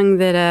song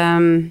that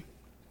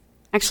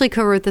actually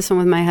co-wrote this one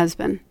with my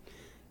husband,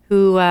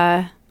 who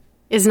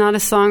is not a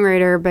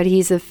songwriter, but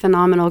he's a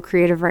phenomenal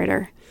creative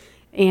writer.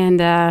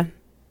 And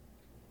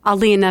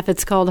oddly enough,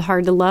 it's called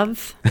Hard to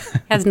Love.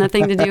 Has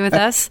nothing to do with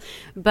us.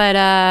 But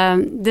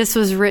this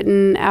was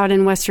written out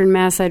in Western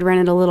Mass. I'd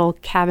rented a little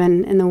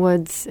cabin in the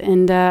woods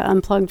and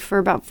unplugged for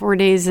about 4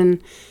 days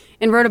and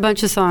wrote a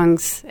bunch of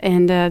songs.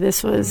 And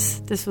this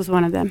was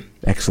one of them.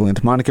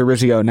 Excellent. Monica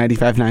Rizzio,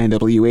 95.9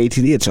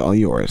 WATD. It's all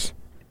yours.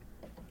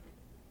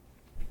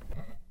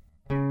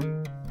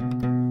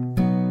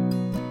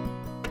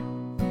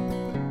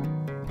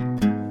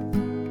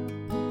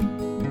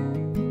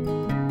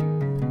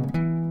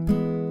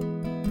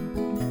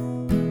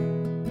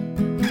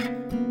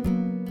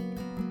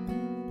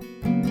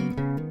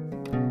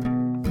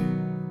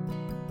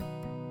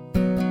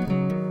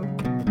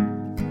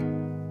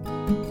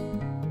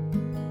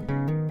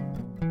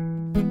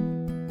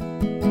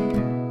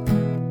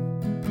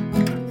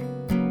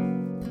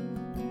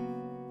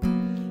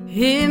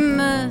 It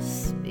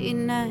must be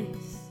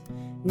nice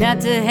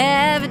not to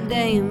have a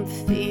damn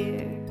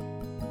fear.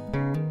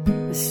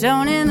 A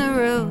stone in the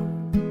road,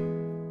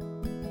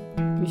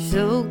 you're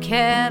so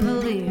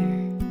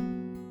cavalier.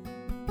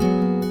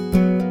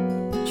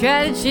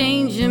 Try to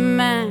change your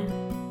mind,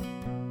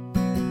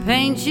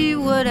 paint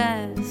you what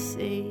I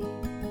see.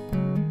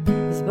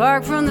 The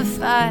spark from the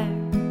fire,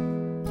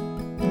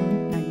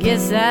 I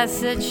guess I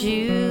set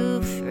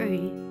you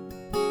free.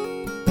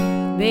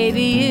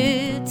 Baby,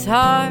 it's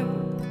hard.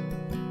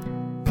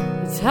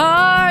 It's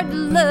hard to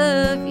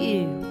love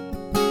you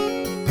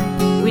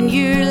when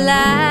your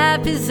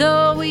life is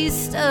always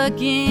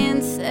stuck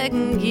in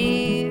second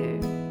gear.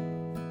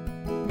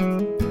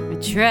 I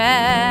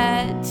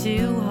tried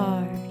too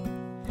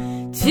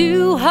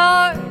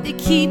hard to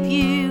keep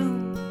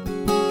you.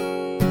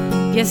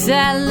 Guess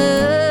I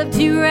loved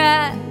you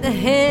right the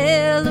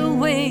hell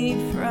away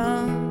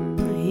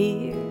from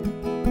here.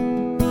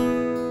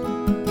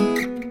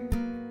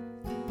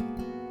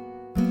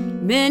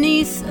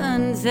 Many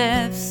suns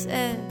have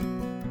set,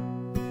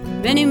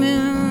 many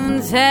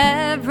moons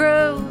have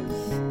rose.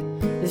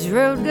 This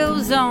road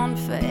goes on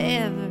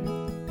forever.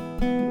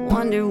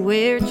 Wonder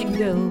where'd you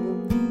go?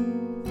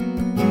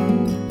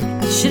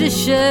 I should have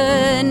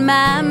shut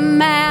my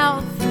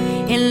mouth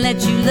and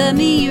let you love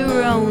me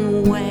your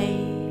own way.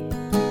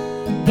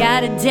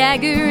 Got a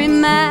dagger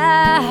in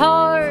my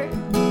heart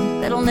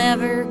that'll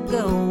never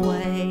go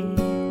away.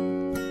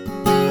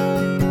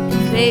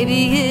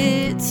 Baby,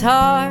 it's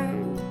hard.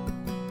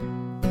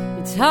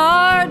 It's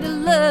hard to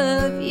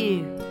love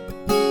you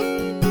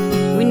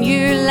when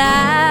your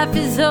life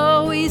is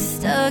always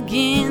stuck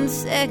in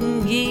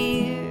second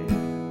gear.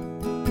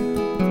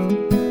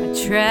 I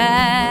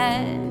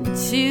tried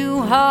too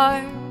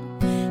hard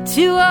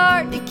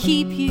to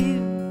keep you.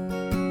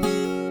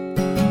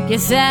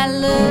 Guess I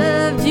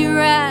loved you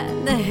right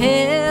the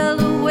hell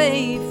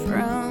away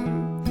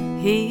from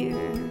here.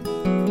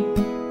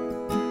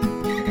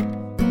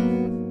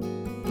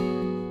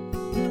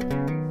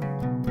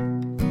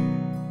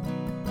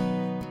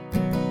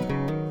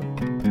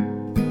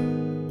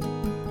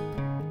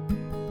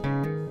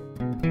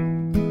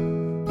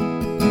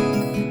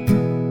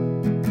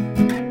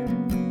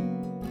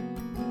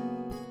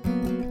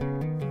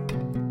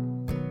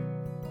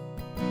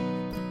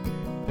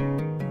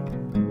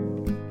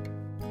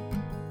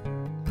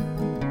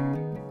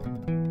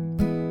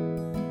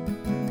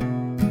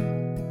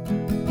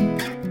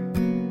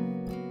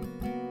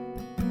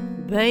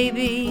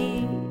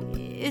 Baby,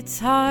 it's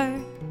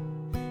hard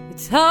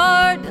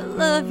to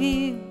love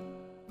you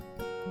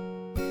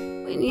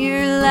when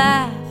your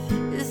life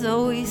is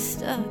always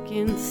stuck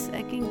in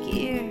second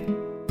gear.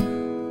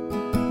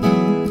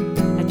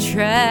 I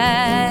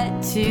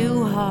tried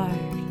too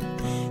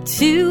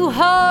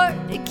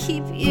hard to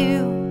keep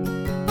you.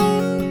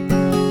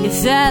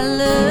 Guess I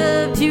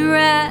loved you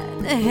right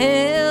the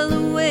hell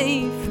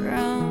away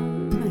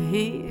from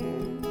here.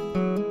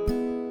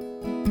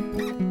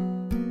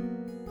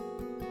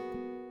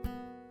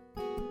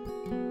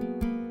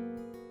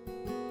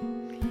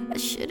 I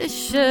should have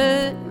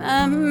shut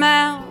my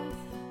mouth,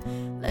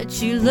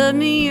 let you love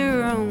me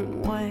your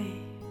own way.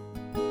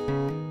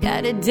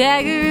 Got a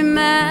dagger in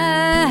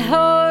my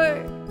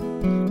heart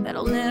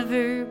that'll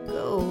never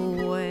go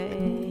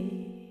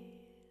away.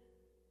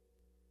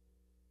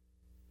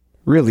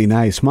 Really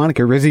nice.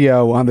 Monica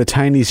Rizzio on the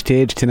tiny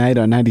stage tonight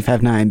on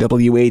 95.9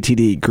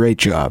 WATD. Great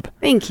job.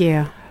 Thank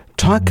you.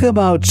 Talk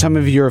about some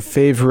of your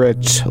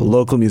favorite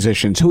local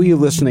musicians. Who are you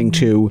listening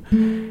to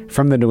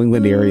from the New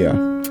England area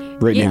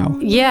right now?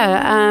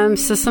 Yeah,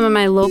 so some of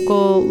my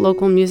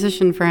local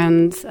musician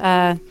friends.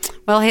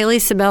 Well, Haley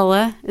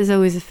Sabella is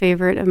always a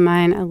favorite of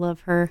mine. I love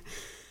her.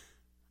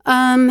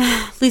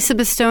 Lisa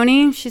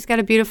Bastoni, she's got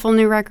a beautiful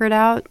new record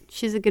out.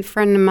 She's a good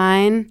friend of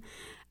mine.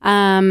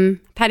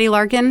 Patty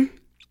Larkin,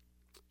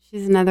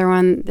 she's another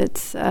one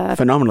that's...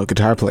 phenomenal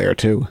guitar player,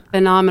 too.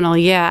 Phenomenal,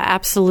 yeah,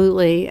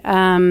 absolutely.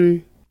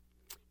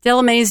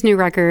 Della Mae's new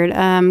record.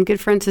 Good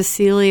friends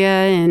Cecilia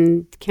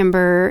and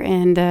Kimber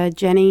and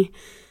Jenny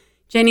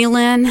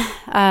Lynn.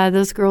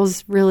 Those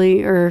girls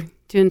really are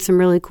doing some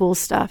really cool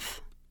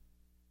stuff.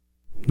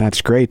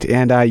 That's great.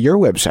 And your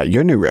website,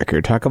 your new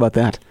record, talk about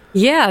that.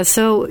 Yeah,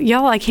 so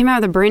y'all, I came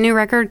out with a brand new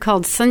record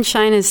called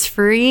Sunshine is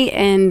Free,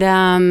 and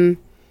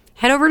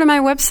head over to my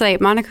website,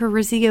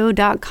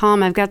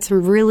 MonicaRizzio.com. I've got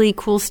some really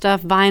cool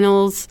stuff,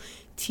 vinyls,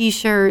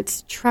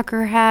 T-shirts,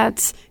 trucker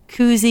hats,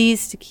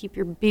 koozies to keep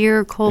your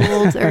beer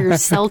cold or your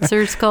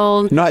seltzers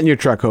cold. Not in your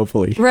truck,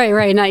 hopefully.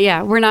 Right, not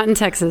yet. We're not in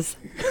Texas.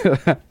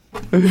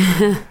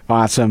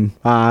 Awesome.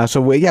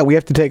 We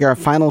have to take our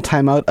final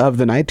time out of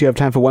the night. Do you have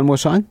time for one more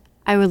song?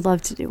 I would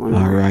love to do one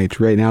more. All right.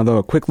 Right now, though,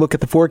 a quick look at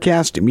the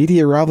forecast.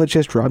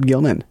 Meteorologist Rob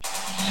Gilman.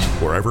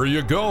 Wherever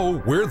you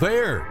go, we're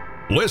there.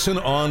 Listen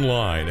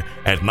online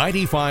at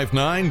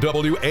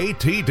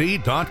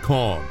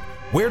 959watd.com.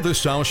 We're the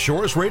South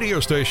Shores radio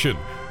station,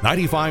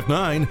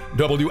 95.9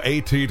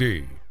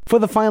 WATD. For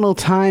the final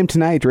time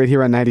tonight, right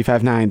here on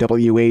 95.9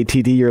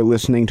 WATD, you're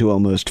listening to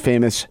Almost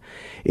Famous,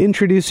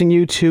 introducing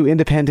you to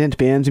independent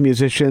bands and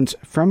musicians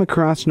from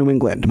across New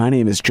England. My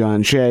name is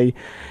John Shea,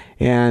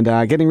 and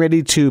getting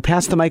ready to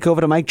pass the mic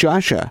over to Mike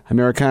Joshua,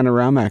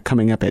 Americana-Rama,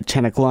 coming up at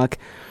 10 o'clock.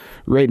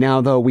 Right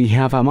now, though, we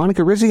have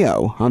Monica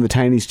Rizzio on the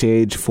tiny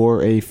stage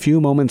for a few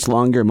moments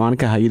longer.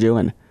 Monica, how you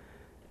doing?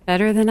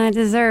 Better than I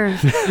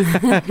deserve.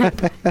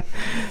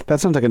 That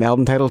sounds like an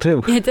album title,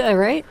 too.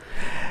 Right?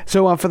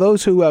 So for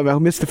those who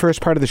missed the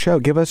first part of the show,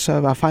 give us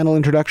a final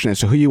introduction as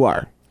to who you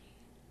are.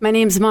 My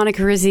name's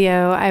Monica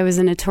Rizzio. I was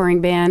in a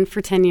touring band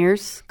for 10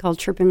 years called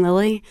Tripping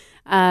Lily.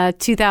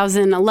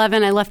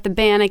 2011, I left the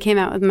band. I came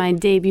out with my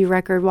debut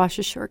record, Wash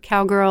Ashore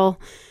Cowgirl.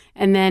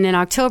 And then in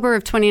October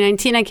of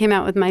 2019, I came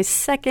out with my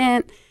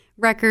second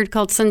record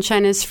called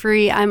Sunshine is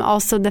Free. I'm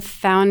also the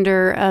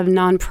founder of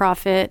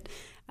nonprofit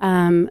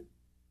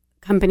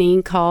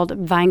company called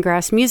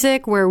Vinegrass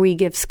Music, where we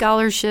give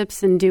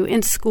scholarships and do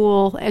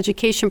in-school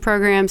education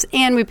programs.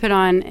 And we put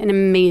on an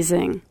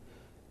amazing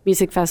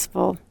music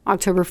festival,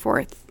 October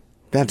 4th.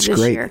 That's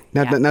great. Year.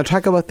 Now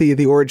talk about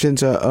the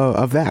origins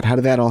of that. How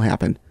did that all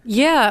happen?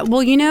 Yeah,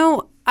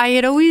 well, I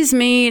had always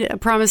made a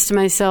promise to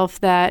myself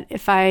that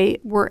if I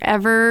were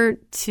ever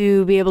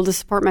to be able to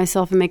support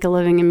myself and make a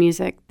living in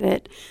music,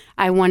 that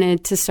I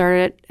wanted to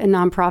start a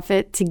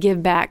nonprofit to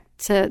give back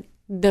to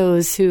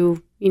those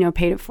who,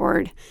 paid it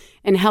forward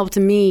and helped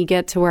me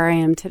get to where I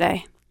am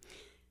today.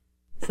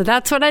 So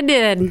that's what I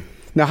did.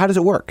 Now, how does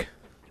it work?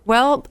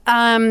 Well,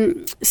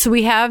 so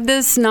we have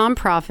this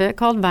nonprofit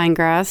called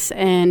Vinegrass,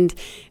 and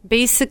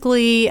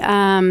basically,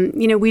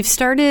 we've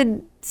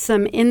started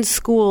some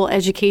in-school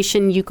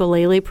education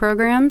ukulele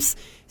programs.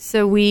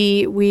 So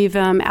we've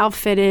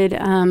outfitted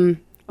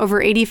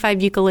over 85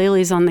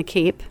 ukuleles on the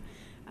Cape,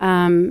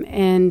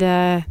 and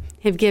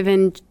have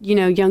given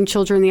young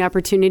children the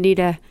opportunity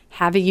to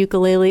have a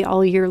ukulele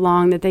all year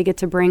long that they get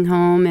to bring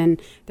home,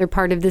 and they're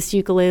part of this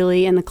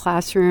ukulele in the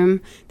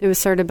classroom that was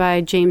started by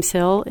James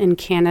Hill in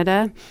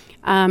Canada.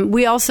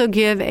 We also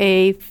give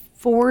a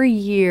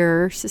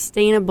 4-year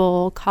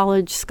sustainable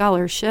college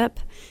scholarship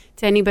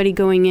to anybody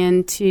going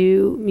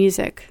into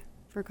music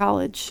for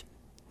college.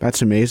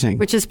 That's amazing.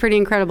 Which is pretty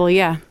incredible,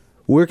 yeah.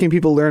 Where can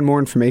people learn more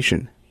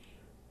information?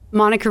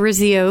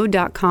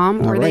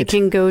 MonicaRizzio.com, or right. they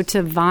can go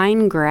to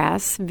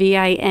Vinegrass,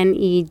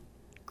 V-I-N-E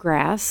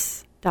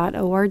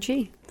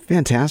grass.org.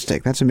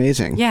 Fantastic. That's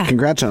amazing. Yeah.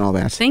 Congrats on all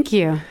that. Thank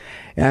you.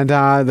 And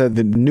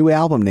the new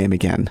album name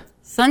again?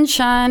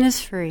 Sunshine is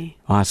Free.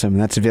 Awesome.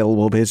 That's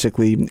available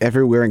basically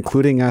everywhere,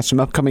 including some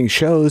upcoming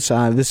shows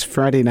this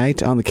Friday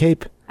night on the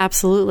Cape.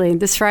 Absolutely.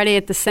 This Friday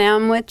at the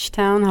Sandwich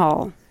Town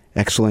Hall.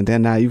 Excellent.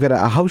 And you've got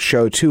a house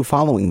show, too,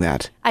 following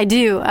that. I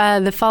do.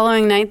 The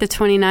following night, the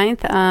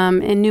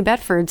 29th, in New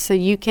Bedford. So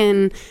you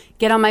can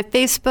get on my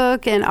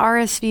Facebook and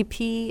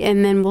RSVP,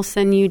 and then we'll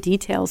send you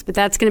details. But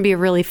that's going to be a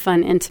really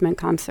fun, intimate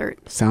concert.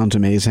 Sounds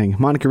amazing.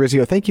 Monica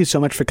Rizzio, thank you so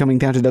much for coming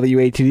down to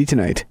WATD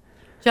tonight.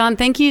 John,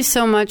 thank you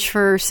so much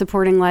for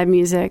supporting live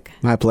music.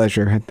 My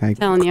pleasure. I'm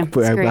telling you, it's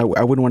great. I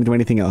wouldn't want to do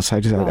anything else. I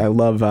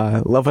love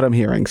what I'm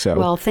hearing. So,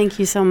 well, thank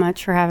you so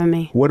much for having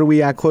me. What are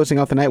we closing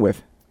out the night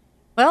with?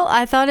 Well,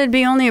 I thought it'd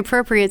be only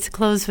appropriate to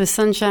close with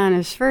Sunshine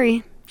is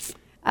Free.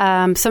 So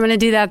I'm going to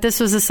do that. This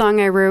was a song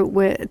I wrote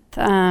with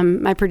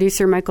my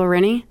producer, Michael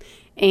Rennie,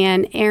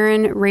 and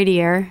Aaron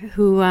Radier,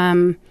 who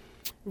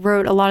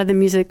wrote a lot of the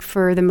music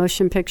for the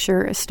motion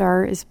picture A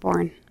Star is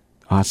Born.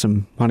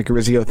 Awesome. Monica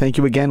Rizzio, thank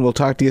you again. We'll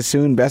talk to you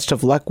soon. Best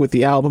of luck with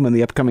the album and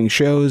the upcoming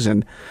shows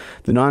and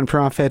the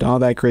nonprofit, all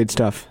that great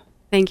stuff.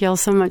 Thank you all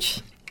so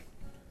much.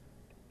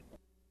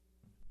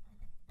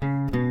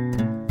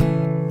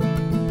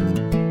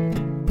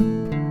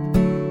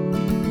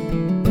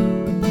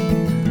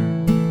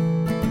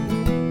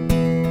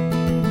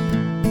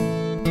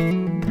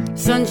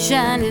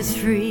 Sunshine is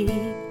free,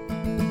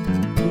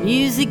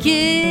 music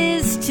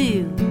is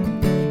too.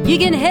 You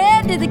can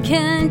head to the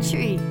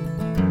country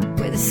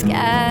where the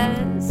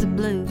skies are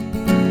blue.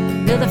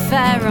 Build a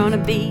fire on a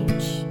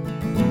beach.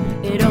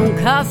 It don't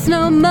cost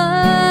no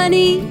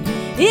money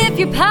if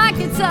your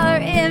pockets are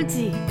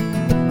empty.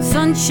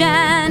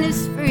 Sunshine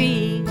is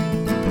free.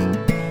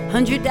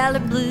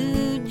 $100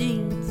 blue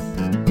jeans,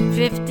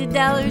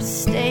 $50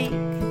 steak,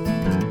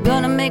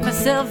 Gonna make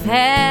myself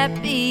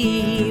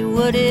happy,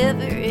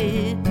 whatever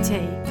it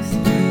takes.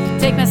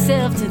 Take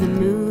myself to the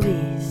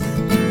movies,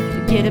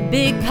 get a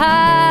big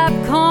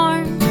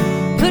popcorn,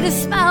 put a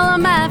smile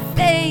on my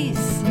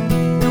face,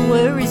 no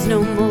worries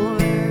no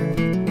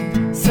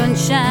more.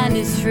 Sunshine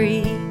is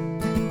free,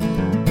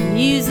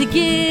 music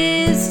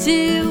is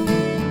too.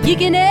 You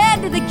can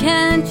head to the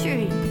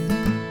country,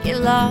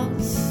 get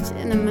lost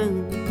in the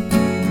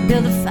moon,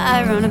 build a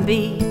fire on a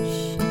beach.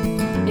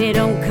 It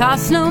don't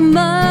cost no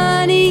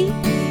money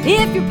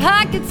if your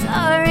pockets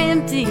are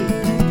empty.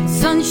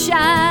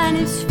 Sunshine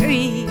is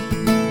free.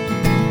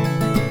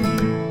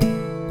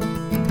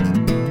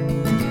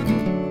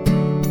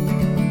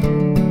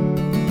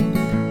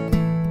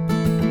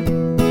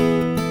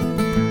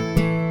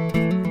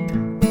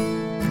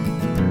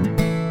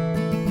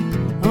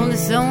 Only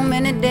so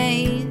many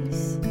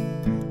days,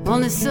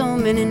 only so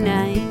many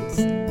nights.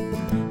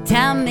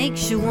 Time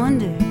makes you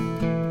wonder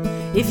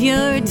if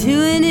you're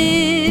doing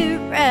it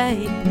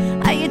right.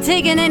 Are you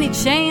taking any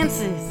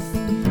chances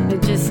or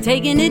just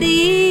taking it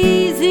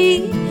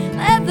easy?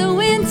 Let the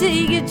wind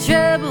take your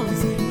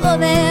troubles, blow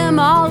them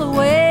all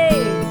away.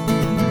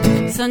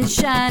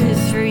 Sunshine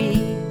is free,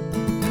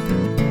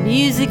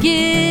 music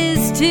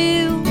is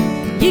too.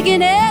 You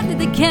can head to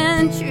the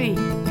country,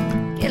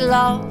 get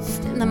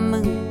lost in the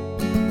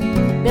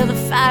moon, build a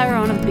fire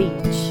on a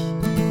beach.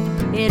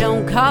 It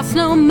don't cost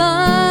no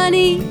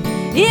money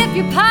if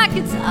your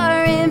pockets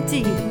are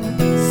empty.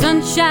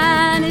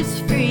 Sunshine is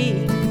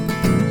free,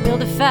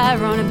 build a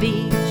fire on a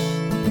beach.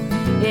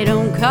 It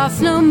don't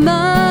cost no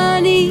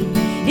money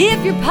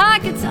if your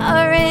pockets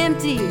are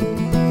empty.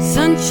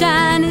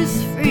 Sunshine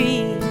is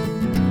free,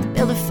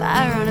 build a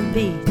fire on a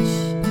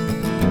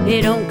beach.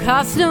 It don't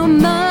cost no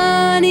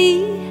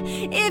money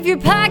if your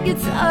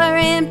pockets are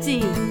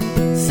empty.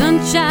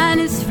 Sunshine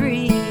is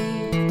free.